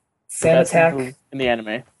 Sand Best move Attack. in the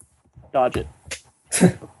anime. Dodge it.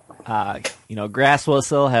 Grass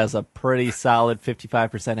Whistle has a pretty solid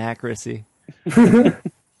 55% accuracy.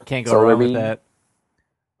 Can't go wrong with that.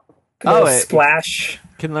 Splash.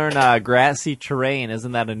 Can learn Grassy Terrain.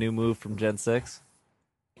 Isn't that a new move from Gen 6?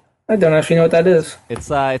 I don't actually know what that is. It's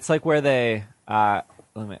like where they I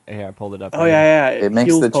pulled it up. Oh yeah. It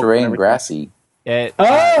makes the terrain grassy.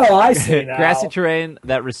 I see now. Grassy Terrain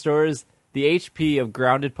that restores the HP of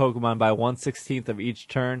grounded Pokemon by 1/16 of each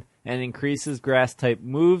turn and increases grass type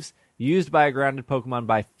moves used by a grounded Pokemon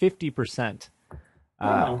by 50%.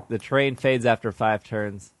 The terrain fades after 5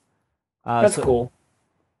 turns. That's cool.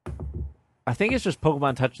 I think it's just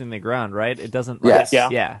Pokemon touching the ground, right? It doesn't. Yes.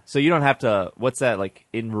 Yeah. So you don't have to. What's that like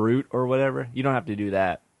in root or whatever? You don't have to do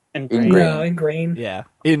that. In grain. Yeah,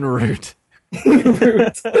 in root.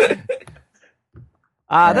 Root.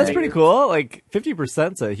 That's pretty cool. Like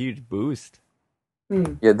 50%'s a huge boost.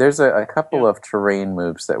 Yeah, there's a couple of terrain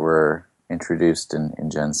moves that were introduced in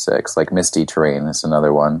Gen 6, like Misty Terrain is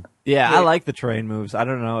another one. Yeah, I like the terrain moves. I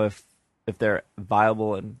don't know if they're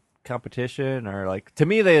viable in competition or like to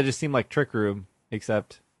me they just seem like Trick Room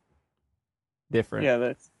except different.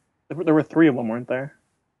 Yeah, there were 3 of them, weren't there?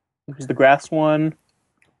 There was the grass one.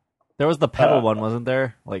 There was the pedal one, wasn't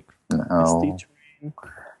there? Like no.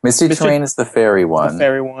 Misty Terrain is the fairy one. The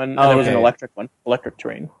fairy one. And there was an electric one. Electric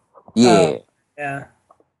Terrain. Yeah. Yeah.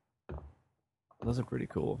 Those are pretty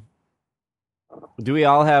cool. Do we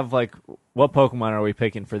all have like what Pokemon are we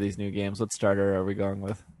picking for these new games? What starter are we going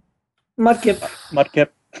with? Mudkip.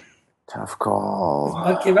 Tough call.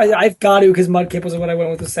 Mudkip. I've got to because Mudkip was what I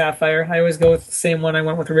went with Sapphire. I always go with the same one I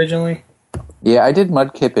went with originally. Yeah, I did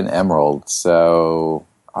Mudkip in Emerald, so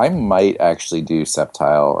I might actually do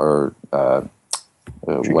Sceptile or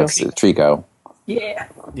Trico. Yeah.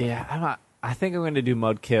 Yeah, I think I'm going to do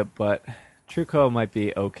Mudkip, but Trico might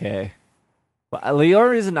be okay. But the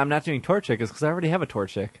only reason I'm not doing Torchic is because I already have a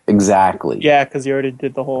Torchic. Exactly. Yeah, because you already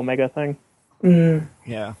did the whole Mega thing.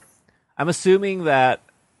 Yeah. I'm assuming that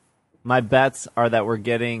my bets are that we're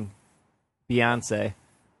getting Beyonce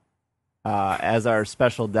as our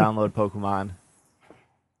special download Pokemon,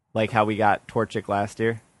 like how we got Torchic last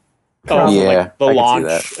year. Oh, yeah, like the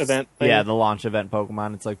launch event thing? Yeah, the launch event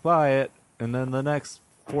Pokemon. It's like, buy it, and then the next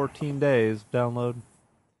 14 days, download.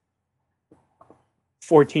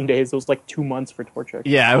 14 days. It was like 2 months for Torchic.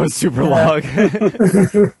 Yeah, it was super long.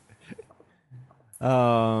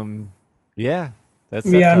 Yeah. That's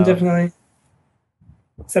I'm definitely...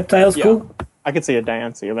 Sceptile's cool. I could see a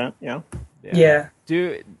Diancie event, Yeah.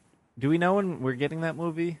 Do we know when we're getting that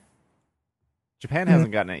movie? Japan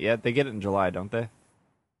hasn't gotten it yet. They get it in July, don't they? I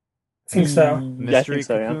think so. Mystery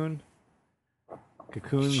Cocoon?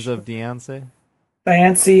 Cocoons of Diancie?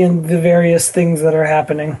 Diancie and the various things that are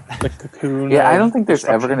happening. The Cocoon. Yeah, I don't think there's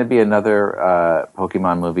ever going to be another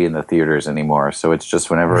Pokemon movie in the theaters anymore, so it's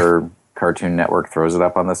just whenever Cartoon Network throws it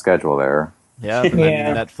up on the schedule there. Yeah, and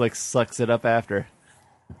then Netflix sucks it up after.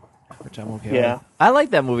 Which I'm okay with. I like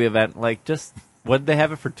that movie event. Like, just, what did they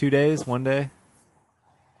have it for 2 days, 1 day?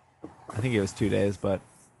 I think it was 2 days, but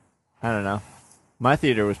I don't know. My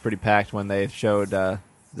theater was pretty packed when they showed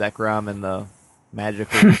Zekrom and the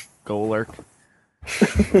magical Golurk.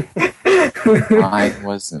 I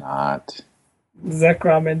was not.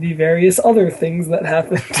 Zekrom and the various other things that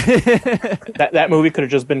happened. That movie could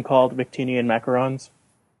have just been called Victini and Macarons.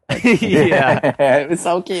 Yeah, It was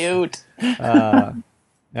so cute.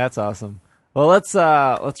 that's awesome. Well, let's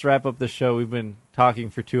wrap up the show. We've been talking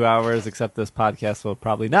for 2 hours, except this podcast will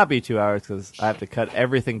probably not be 2 hours because I have to cut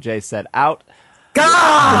everything Jay said out.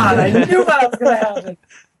 God, I knew that was going to happen.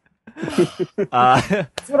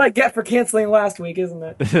 That's what I get for canceling last week, isn't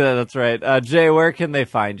it? That's right. Jay, where can they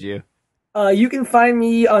find you? You can find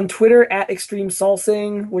me on Twitter at Extreme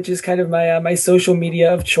Salsing, which is kind of my social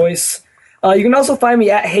media of choice. You can also find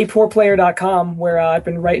me at HeyPoorPlayer.com, where I've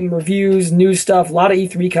been writing reviews, news stuff, a lot of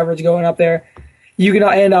E3 coverage going up there. You can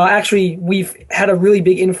actually we've had a really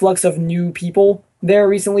big influx of new people there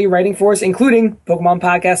recently writing for us, including Pokemon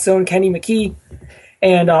Podcast Zone Kenny McKee,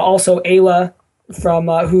 and also Ayla from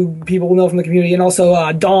who people know from the community, and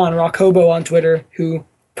also Dawn Rockobo on Twitter, who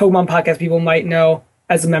Pokemon Podcast people might know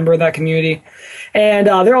as a member of that community. And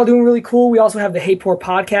they're all doing really cool. We also have the Hey Poor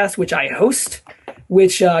Podcast, which I host,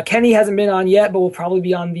 which Kenny hasn't been on yet, but will probably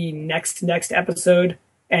be on the next episode.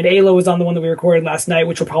 And Ayla was on the one that we recorded last night,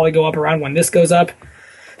 which will probably go up around when this goes up.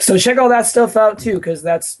 So check all that stuff out too, because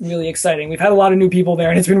that's really exciting. We've had a lot of new people there,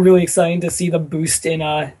 and it's been really exciting to see the boost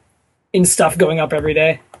in stuff going up every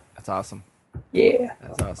day. That's awesome. Yeah.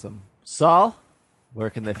 That's awesome. Saul, where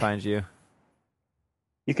can they find you?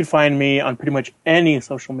 You can find me on pretty much any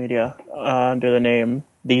social media under the name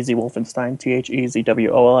Thezzy Wolfenstein,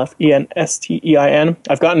 TheZWolfenstein.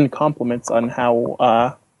 I've gotten compliments on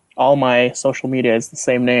how all my social media is the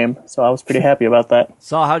same name, so I was pretty happy about that.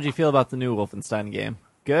 Saul, how'd you feel about the new Wolfenstein game?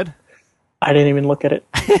 Good? I didn't even look at it.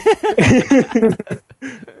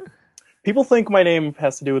 People think my name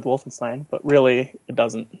has to do with Wolfenstein, but really it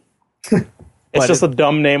doesn't. It's just a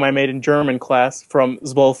dumb name I made in German class from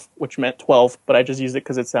Zwölf, which meant 12, but I just used it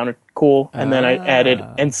because it sounded cool, and then I added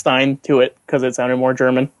Enstein to it because it sounded more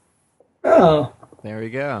German. Oh. There we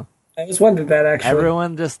go. I just wondered that, actually.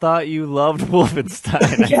 Everyone just thought you loved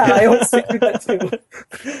Wolfenstein. Yeah, I always figured that too.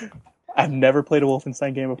 I've never played a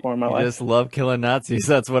Wolfenstein game before in my You life. just love killing Nazis.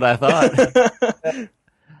 That's what I thought.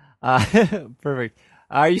 Perfect.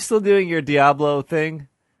 Are you still doing your Diablo thing?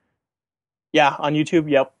 Yeah, on YouTube,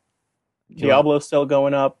 yep. Diablo's still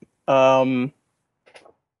going up.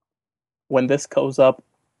 When this goes up,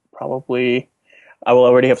 probably I will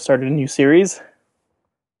already have started a new series.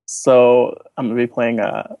 So I'm going to be playing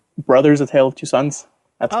Brothers: A Tale of Two Sons.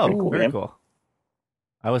 That's a pretty cool very game. cool.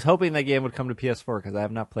 I was hoping that game would come to PS4 because I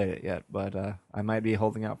have not played it yet, but I might be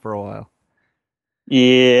holding out for a while.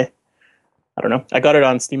 Yeah. I don't know. I got it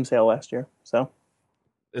on Steam sale last year, so.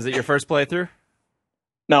 Is it your first playthrough?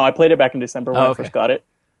 No, I played it back in December when I okay. first got it.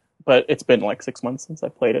 But it's been like 6 months since I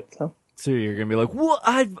played it, so. So you're going to be like, what?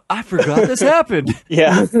 I forgot this happened.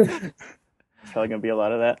 Yeah. Probably going to be a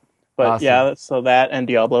lot of that. But Awesome. yeah, so that and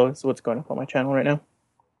Diablo is what's going up on my channel right now.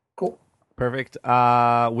 Cool. Perfect.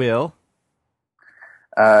 Will?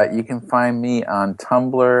 You can find me on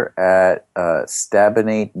Tumblr at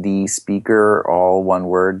stabinatedspeaker, all one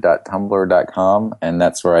word, .tumblr.com, and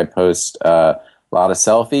that's where I post a lot of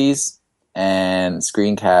selfies and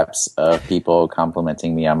screen caps of people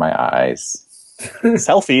complimenting me on my eyes.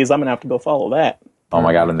 Selfies, I'm going to have to go follow that. Oh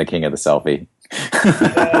my god, I'm the king of the selfie.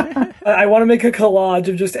 I want to make a collage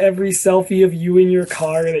of just every selfie of you in your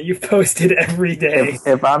car that you've posted every day.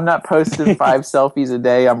 If I'm not posting 5 selfies a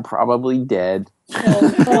day, I'm probably dead.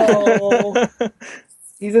 Oh,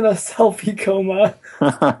 he's in a selfie coma.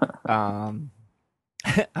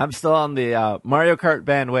 I'm still on the Mario Kart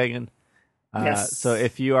bandwagon. Yes. So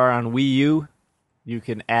if you are on Wii U, you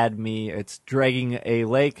can add me. It's Dragging a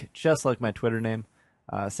Lake, just like my Twitter name.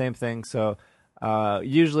 Same thing. So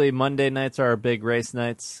usually Monday nights are our big race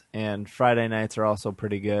nights, and Friday nights are also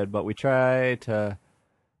pretty good. But we try to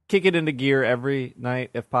kick it into gear every night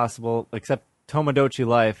if possible, except Tomodachi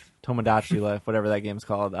Life, whatever that game's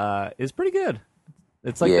called, is pretty good.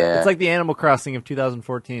 It's like it's like the Animal Crossing of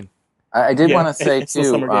 2014. I did want to say, it's the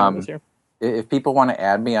summer game this year. if people want to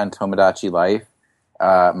add me on Tomodachi Life,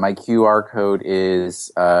 my QR code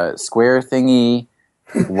is square thingy,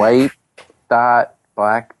 white dot,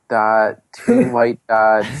 black dot, 2 white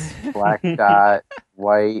dots, black dot,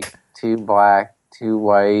 white, 2 black, 2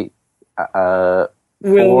 white, Will,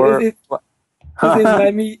 4...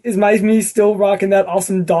 is my me still rocking that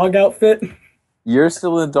awesome dog outfit? You're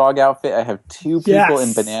still in the dog outfit. I have 2 people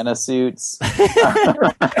in banana suits.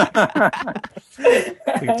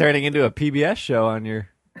 You're turning into a PBS show on your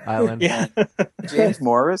Island. Yeah. James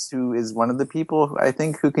Morris, who is one of the people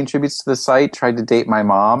who contributes to the site, tried to date my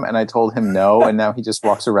mom, and I told him no, and now he just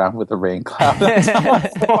walks around with a rain cloud.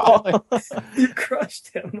 You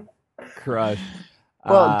crushed him. Crush.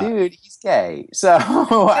 Well, dude, he's gay, so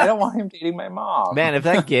I don't want him dating my mom. Man, if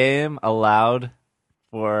that game allowed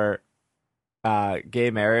for gay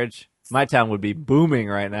marriage, my town would be booming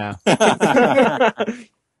right now.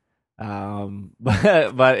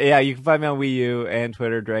 But yeah, you can find me on Wii U and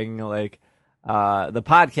Twitter, Dragging a Lake. The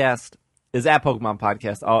podcast is at Pokemon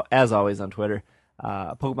Podcast, as always on Twitter.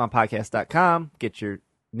 PokemonPodcast.com. Get your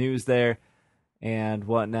news there and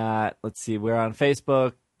whatnot. Let's see, we're on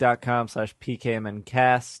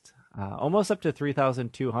Facebook.com/PKMNcast. Almost up to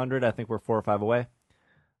 3,200. I think we're 4 or 5 away.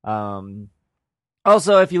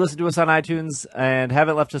 Also, if you listen to us on iTunes and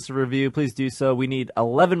haven't left us a review, please do so. We need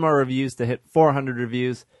 11 more reviews to hit 400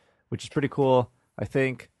 reviews, which is pretty cool, I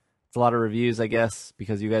think. It's a lot of reviews, I guess,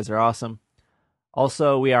 because you guys are awesome.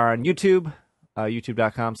 Also, we are on YouTube,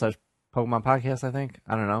 youtube.com/Pokemon Podcast, I think.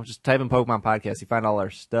 I don't know. Just type in Pokemon Podcast. You find all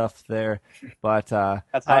our stuff there. But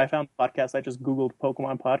That's how I found the podcast. I just Googled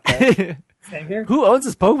Pokemon Podcast. Same here. Who owns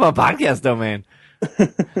this Pokemon Podcast domain?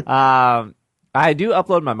 I do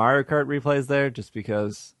upload my Mario Kart replays there just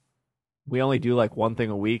because we only do like one thing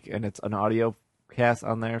a week, and it's an audio cast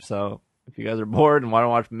on there. So if you guys are bored and want to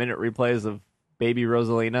watch minute replays of baby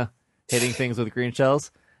Rosalina hitting things with green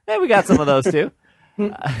shells, we got some of those too.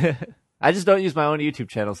 I just don't use my own YouTube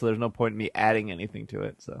channel, so there's no point in me adding anything to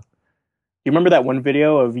it. So, You remember that one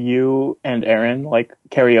video of you and Aaron like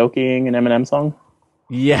karaokeing an Eminem song?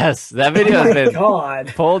 yes, that video has been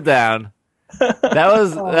God. pulled down. That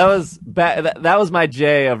was my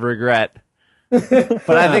J of regret. But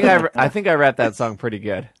I think I rapped that song pretty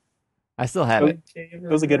good. I still have it. It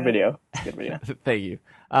was a good video. It's a good video. Thank you.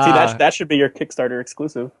 See, that should be your Kickstarter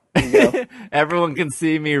exclusive. There you go. Everyone can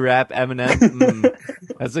see me rap Eminem.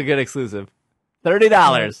 That's a good exclusive.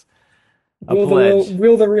 $30. A pledge.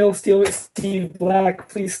 Will the real Steve Black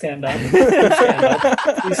please stand up?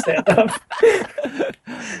 Please stand up.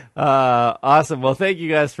 Awesome. Well, thank you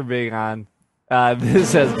guys for being on.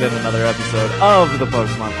 This has been another episode of the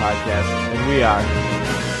Pokemon Podcast, and we are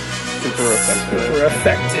Super effective. Super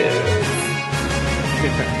effective.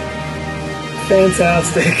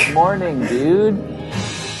 Fantastic. Morning, dude.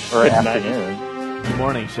 Or Good night. afternoon. the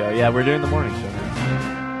morning show. Yeah, we're doing the morning show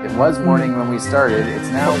now. It was morning when we started. It's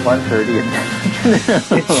now 1:30 in the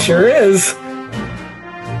afternoon. It sure is.